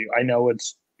honest with you. I know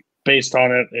it's based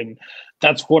on it, and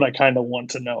that's what I kind of want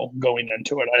to know going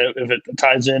into it. If it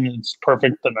ties in and it's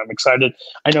perfect, then I'm excited.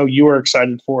 I know you are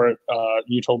excited for it.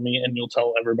 You told me, and you'll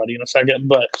tell everybody in a second.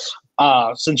 But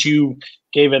since you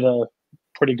gave it a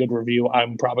pretty good review,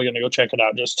 I'm probably going to go check it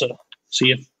out just to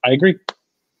see if I agree.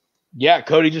 Yeah,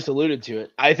 Cody just alluded to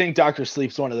it. I think Dr.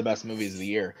 Sleep's one of the best movies of the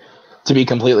year. To be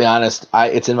completely honest,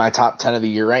 it's in my top 10 of the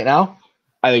year right now.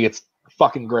 I think it's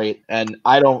fucking great, and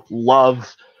I don't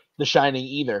love The Shining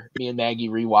either. Me and Maggie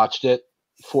rewatched it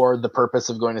for the purpose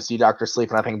of going to see Dr. Sleep,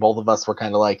 and I think both of us were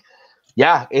kind of like,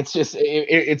 yeah, it's just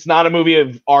it's not a movie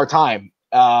of our time.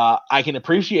 I can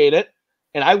appreciate it,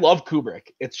 and I love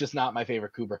Kubrick. It's just not my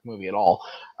favorite Kubrick movie at all.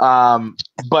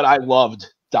 But I loved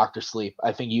Dr. Sleep.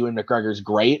 I think Ewan McGregor's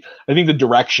great. I think the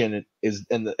direction is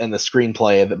and the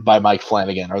screenplay by Mike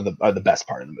Flanagan are the best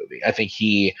part of the movie. I think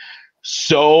he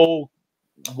so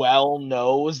well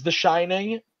knows The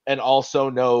Shining and also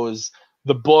knows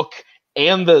the book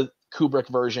and the Kubrick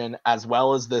version, as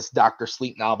well as this Dr.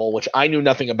 Sleep novel, which I knew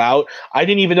nothing about. I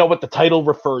didn't even know what the title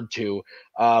referred to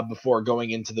before going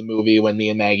into the movie when me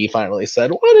and Maggie finally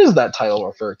said, what is that title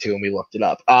referred to? And we looked it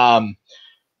up.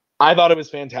 I thought it was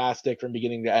fantastic from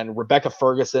beginning to end. Rebecca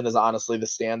Ferguson is honestly the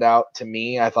standout to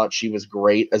me. I thought she was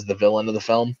great as the villain of the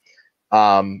film.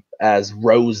 As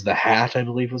Rose the Hat, I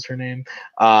believe was her name.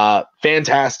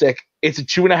 Fantastic. It's a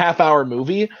 2.5-hour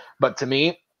movie, but to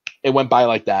me, it went by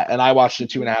like that. And I watched a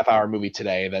 2.5-hour movie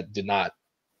today that did not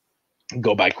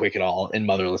go by quick at all in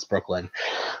Motherless Brooklyn.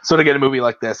 So to get a movie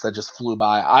like this that just flew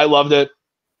by, I loved it.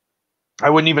 I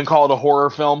wouldn't even call it a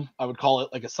horror film. I would call it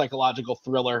like a psychological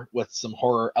thriller with some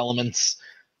horror elements.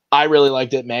 I really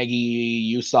liked it. Maggie,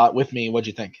 you saw it with me. What'd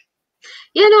you think?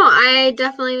 Yeah, no, I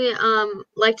definitely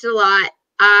liked it a lot.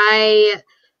 I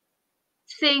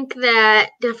think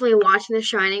that definitely watching The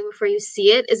Shining before you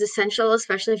see it is essential,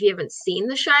 especially if you haven't seen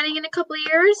The Shining in a couple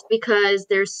of years, because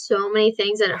there's so many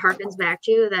things that it harkens back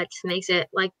to that just makes it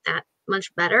like that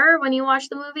much better when you watch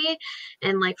the movie.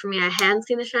 And like for me, I hadn't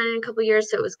seen The Shining in a couple of years,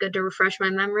 so it was good to refresh my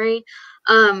memory.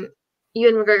 Ewan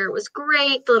McGregor was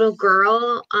great. The little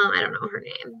girl, I don't know her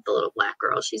name, the little black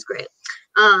girl, she's great.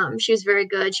 She was very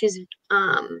good. She's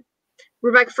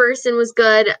Rebecca Ferguson was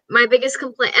good. My biggest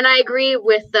complaint, and I agree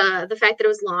with the fact that it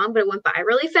was long, but it went by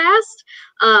really fast,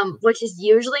 which is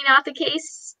usually not the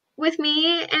case with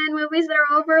me in movies that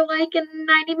are over like in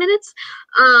 90 minutes.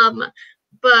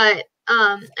 But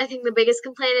I think the biggest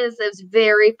complaint is that it was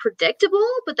very predictable,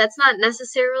 but that's not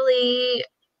necessarily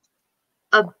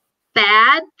a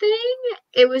bad thing.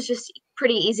 It was just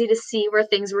pretty easy to see where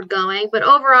things were going. But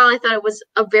overall, I thought it was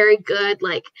a very good,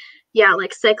 like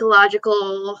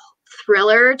psychological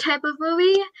thriller type of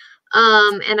movie.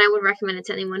 And I would recommend it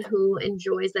to anyone who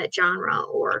enjoys that genre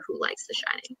or who likes The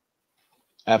Shining.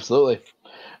 Absolutely.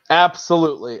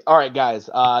 All right, guys.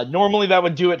 Normally that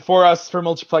would do it for us for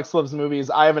Multiplex Loves Movies.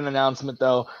 I have an announcement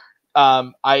though.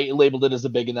 I labeled it as a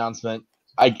big announcement.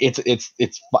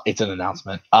 It's an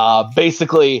announcement.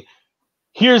 Basically,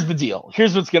 here's the deal.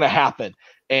 Here's what's gonna happen.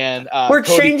 And we're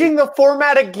changing the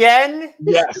format again.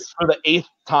 Yes, for the 8th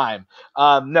time.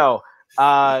 No.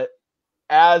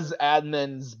 As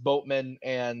admins, Boatman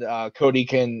and Cody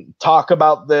can talk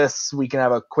about this. We can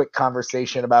have a quick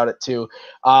conversation about it too.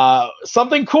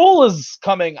 Something cool is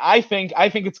coming. I think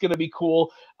it's going to be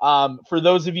cool. For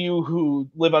those of you who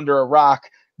live under a rock,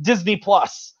 Disney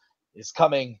Plus is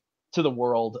coming to the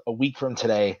world a week from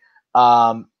today.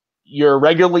 Your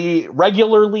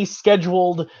regularly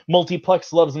scheduled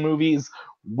Multiplex Loves Movies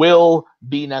will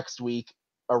be next week.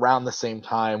 around the same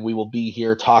time, we will be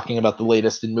here talking about the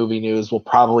latest in movie news. We'll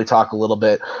probably talk a little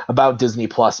bit about Disney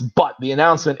Plus, but the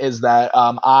announcement is that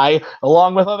I,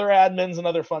 along with other admins and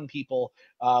other fun people,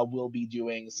 will be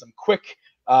doing some quick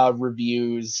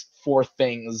reviews for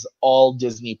things all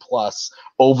Disney Plus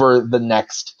over the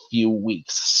next few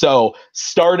weeks. So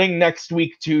starting next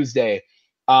week, Tuesday,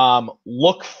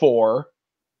 look for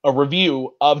a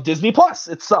review of Disney Plus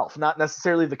itself, not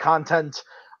necessarily the content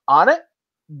on it,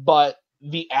 but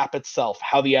the app itself,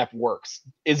 how the app works.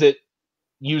 Is it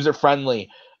user friendly?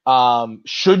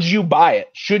 Should you buy it?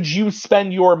 Should you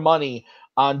spend your money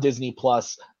on Disney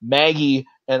Plus? Maggie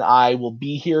and I will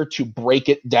be here to break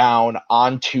it down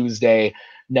on Tuesday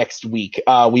next week.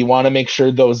 We want to make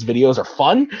sure those videos are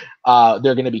fun.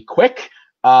 They're going to be quick.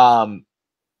 3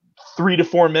 to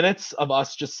 4 minutes of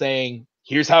us just saying,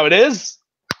 here's how it is.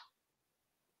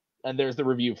 And there's the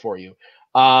review for you.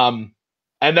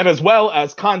 And then as well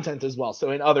as content as well.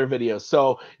 So in other videos.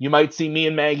 So you might see me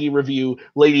and Maggie review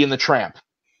Lady and the Tramp.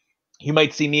 You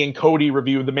might see me and Cody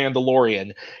review The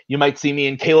Mandalorian. You might see me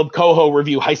and Caleb Coho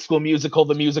review High School Musical,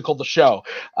 the musical, the show.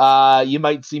 You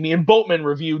might see me and Boatman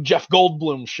review Jeff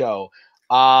Goldblum's show.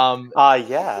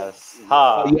 Yes.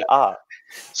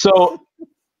 So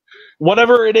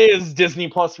whatever it is Disney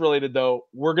Plus related, though,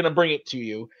 we're going to bring it to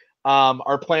you.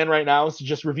 Our plan right now is to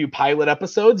just review pilot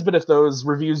episodes, but if those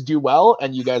reviews do well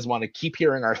and you guys want to keep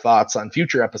hearing our thoughts on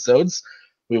future episodes,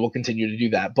 we will continue to do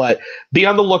that. But be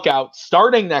on the lookout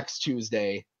starting next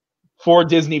Tuesday for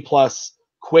Disney Plus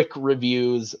quick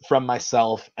reviews from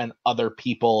myself and other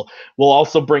people. We'll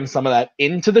also bring some of that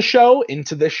into this show,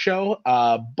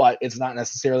 but it's not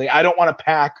necessarily, I don't want to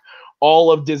pack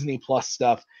all of Disney Plus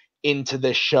stuff into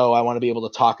this show. I want to be able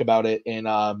to talk about it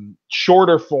in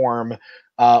shorter form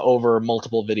over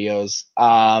multiple videos.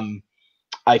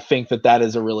 I think that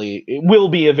is it will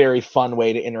be a very fun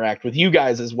way to interact with you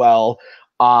guys as well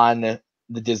on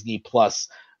the Disney Plus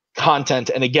content.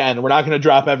 And again, we're not going to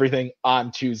drop everything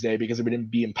on Tuesday because it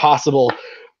would be impossible.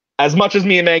 As much as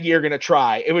me and Maggie are going to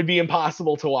try, it would be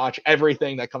impossible to watch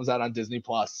everything that comes out on Disney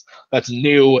Plus that's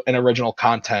new and original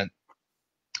content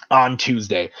on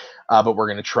Tuesday. But we're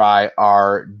going to try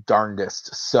our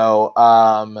darndest. So,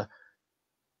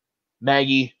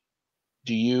 Maggie,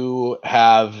 do you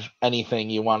have anything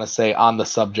you want to say on the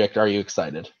subject? Are you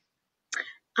excited?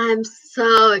 I'm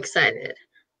so excited.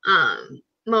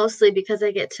 Mostly because I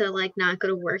get to not go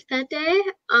to work that day,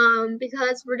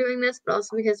 because we're doing this, but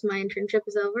also because my internship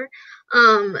is over.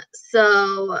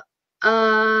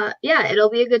 Yeah,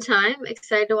 it'll be a good time.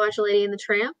 Excited to watch Lady and the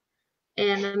Tramp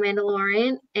and The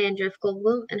Mandalorian and Jeff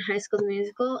Goldblum and High School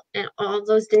Musical and all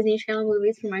those Disney Channel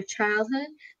movies from my childhood.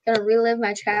 Gonna relive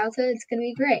my childhood. It's gonna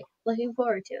be great. Looking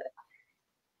forward to it.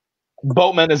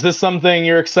 Boatman, is this something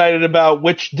you're excited about?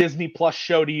 Which Disney Plus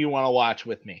show do you want to watch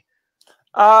with me?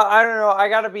 I don't know. I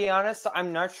gotta be honest.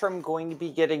 I'm not sure I'm going to be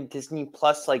getting Disney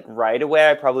Plus right away.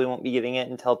 I probably won't be getting it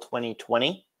until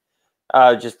 2020.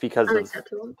 Just because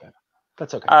Unacceptable. Okay.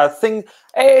 That's okay.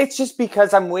 It's just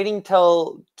because I'm waiting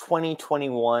till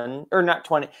 2021 or not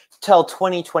 20 till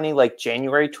 2020,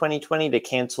 January 2020, to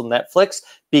cancel Netflix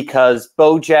because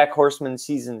BoJack Horseman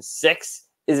season 6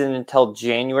 isn't until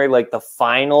January, the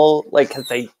final, because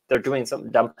they're doing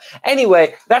something dumb.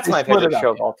 Anyway, that's my favorite show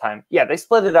of all time. Yeah, they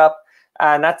split it up,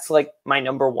 and that's my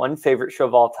number one favorite show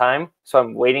of all time. So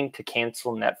I'm waiting to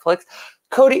cancel Netflix.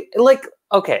 Cody,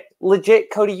 okay,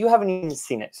 legit, Cody, you haven't even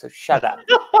seen it, so shut up.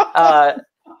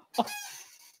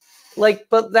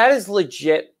 But that is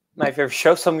legit my favorite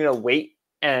show, so I'm gonna wait,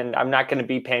 and I'm not gonna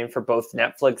be paying for both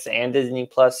Netflix and Disney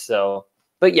Plus. So,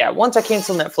 but yeah, once I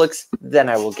cancel Netflix, then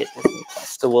I will get Disney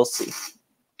Plus. So we'll see.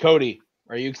 Cody,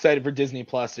 are you excited for Disney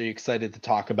Plus? Are you excited to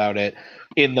talk about it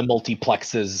in the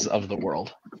multiplexes of the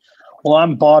world? Well,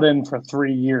 I'm bought in for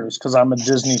 3 years because I'm a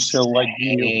Disney show like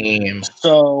you.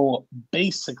 So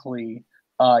basically,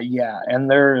 yeah, and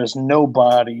there is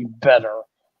nobody better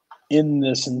in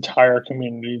this entire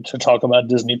community to talk about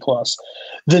Disney Plus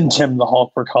than Tim the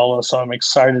Hulk Bertala. So I'm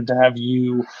excited to have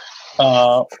you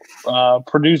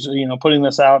produce, putting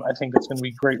this out. I think it's going to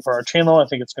be great for our channel. I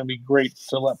think it's going to be great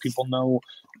to let people know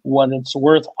what it's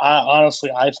worth. I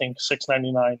think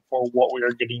 $6.99 for what we are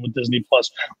getting with Disney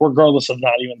Plus, regardless of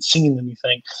not even seeing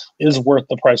anything, is worth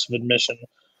the price of admission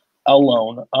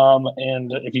alone.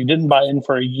 And if you didn't buy in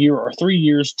for a year or 3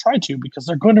 years, try to, because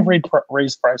they're going to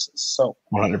raise prices. So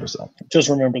 100%. Just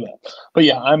remember that. But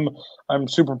yeah, I'm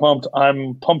super pumped.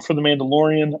 I'm pumped for The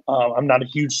Mandalorian. I'm not a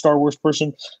huge Star Wars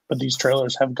person, but these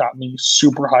trailers have got me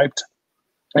super hyped.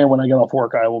 And when I get off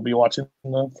work, I will be watching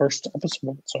the first episode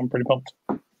of it. So I'm pretty pumped.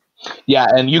 Yeah,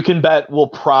 and you can bet we'll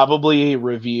probably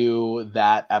review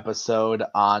that episode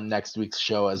on next week's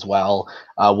show as well.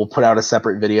 We'll put out a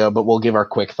separate video, but we'll give our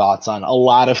quick thoughts on a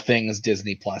lot of things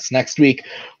Disney Plus. Next week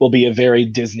will be a very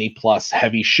Disney Plus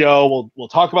heavy show. We'll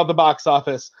talk about the box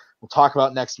office. We'll talk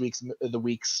about the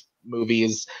week's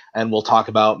movies, and we'll talk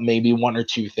about maybe one or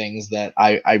two things that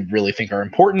I really think are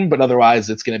important, but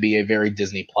otherwise it's going to be a very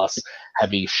Disney Plus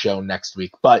heavy show next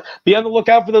week. But be on the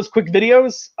lookout for those quick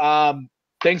videos.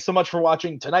 Thanks so much for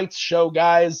watching tonight's show,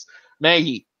 guys.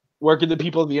 Maggie, where can the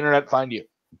people of the internet find you?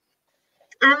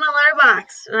 I'm on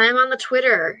Letterboxd, and I'm on the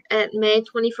Twitter at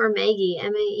May24Maggie,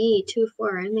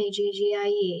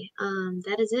 MAE24MAGGIE.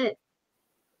 That is it.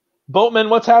 Boatman,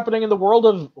 what's happening in the world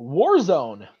of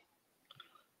Warzone?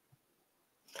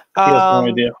 He has no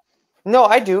idea. No,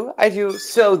 I do.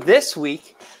 So this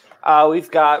week,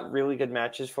 we've got really good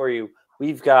matches for you.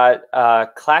 We've got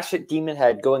Clash at Demon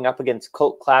Head going up against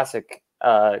Cult Classic.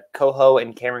 Coho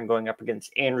and Cameron going up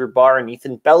against Andrew Barr and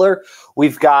Ethan Beller.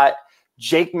 We've got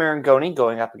Jake Marangoni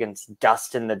going up against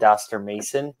Dustin the Duster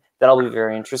Mason. That'll be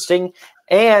very interesting.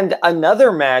 And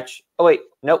another match. Oh, wait.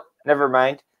 Nope. Never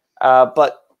mind.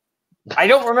 But I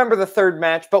don't remember the third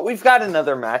match, but we've got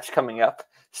another match coming up.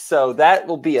 So that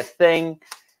will be a thing.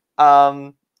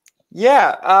 We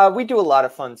do a lot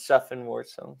of fun stuff in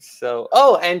Warzone. So,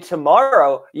 and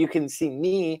tomorrow you can see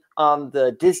me on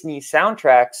the Disney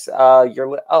soundtracks.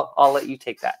 I'll let you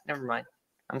take that. Never mind.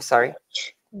 I'm sorry.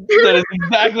 That is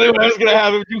exactly what I was going to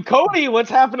have him do. Cody, what's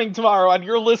happening tomorrow on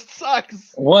Your List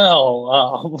Sucks?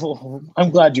 Well, I'm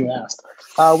glad you asked.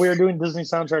 We are doing Disney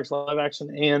soundtracks, live action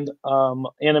and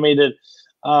animated.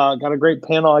 Got a great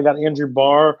panel. I got Andrew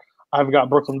Barr. I've got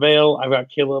Brooklyn Vale, I've got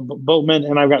Caleb Boatman,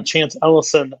 and I've got Chance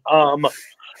Ellison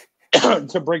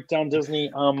to break down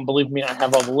Disney. Believe me, I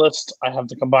have a list. I have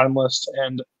the combined list,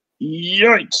 and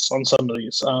yikes on some of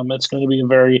these. It's going to be a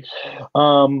very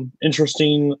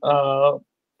interesting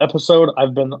episode.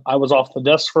 I was off the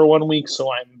desk for 1 week,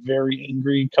 so I'm very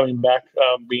angry coming back,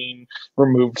 being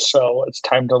removed. So it's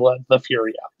time to let the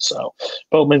fury out. So,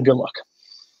 Boatman, good luck.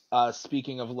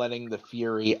 Speaking of letting the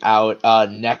fury out,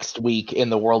 next week in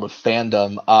the world of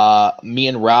fandom, me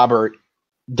and Robert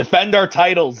defend our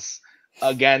titles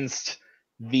against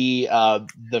the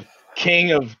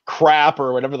king of crap,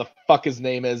 or whatever the fuck his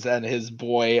name is, and his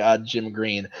boy Jim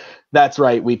Green. That's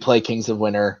right, we play Kings of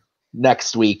Winter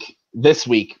next week. This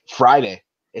week, Friday,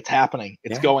 it's happening.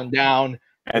 It's going down.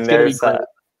 And there's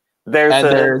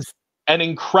there's an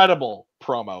incredible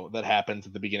promo that happens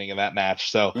at the beginning of that match,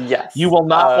 so yes, you will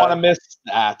not want to miss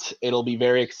that. It'll be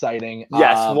very exciting.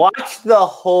 Yes, watch the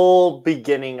whole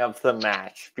beginning of the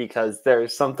match, because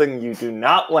there's something you do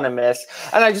not want to miss.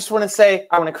 And I just want to say,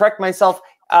 I want to correct myself.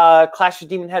 Clash of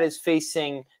Demon Head is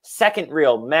facing Second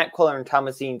Real, Matt Quiller and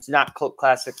Thomas Eanes, not Cult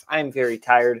Classics. I'm very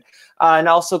tired. And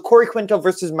also Corey Quinto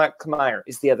versus Mike Kamier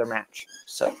is the other match.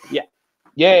 So yeah,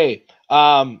 yay.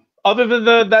 Other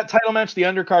than that title match, the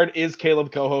undercard is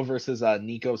Caleb Coho versus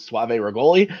Nico Suave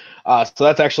Regoli. So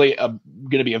that's actually going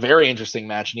to be a very interesting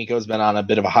match. Nico's been on a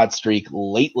bit of a hot streak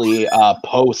lately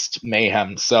post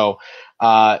Mayhem. So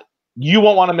you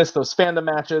won't want to miss those fandom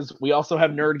matches. We also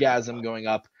have Nerdgasm going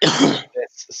up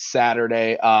this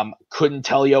Saturday. Couldn't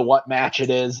tell you what match it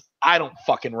is. I don't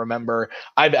fucking remember.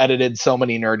 I've edited so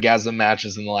many Nerdgasm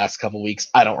matches in the last couple weeks.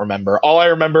 I don't remember. All I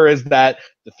remember is that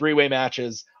the three-way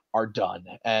matches are done,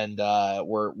 and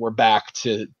we're back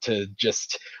to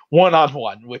just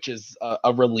one-on-one, which is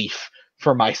a relief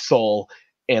for my soul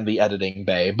and the editing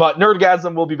bay. But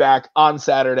Nerdgasm will be back on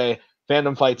Saturday.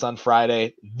 Fandom Fights on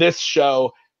Friday. This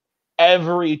show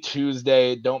every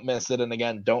Tuesday. Don't miss it. And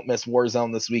again, don't miss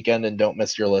Warzone this weekend, and don't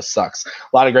miss Your List Sucks. A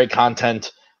lot of great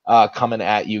content coming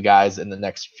at you guys in the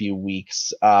next few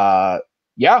weeks.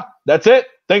 Yeah, that's it.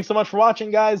 Thanks so much for watching,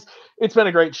 guys. It's been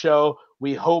a great show.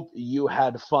 We hope you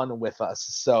had fun with us.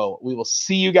 So we will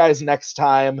see you guys next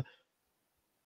time.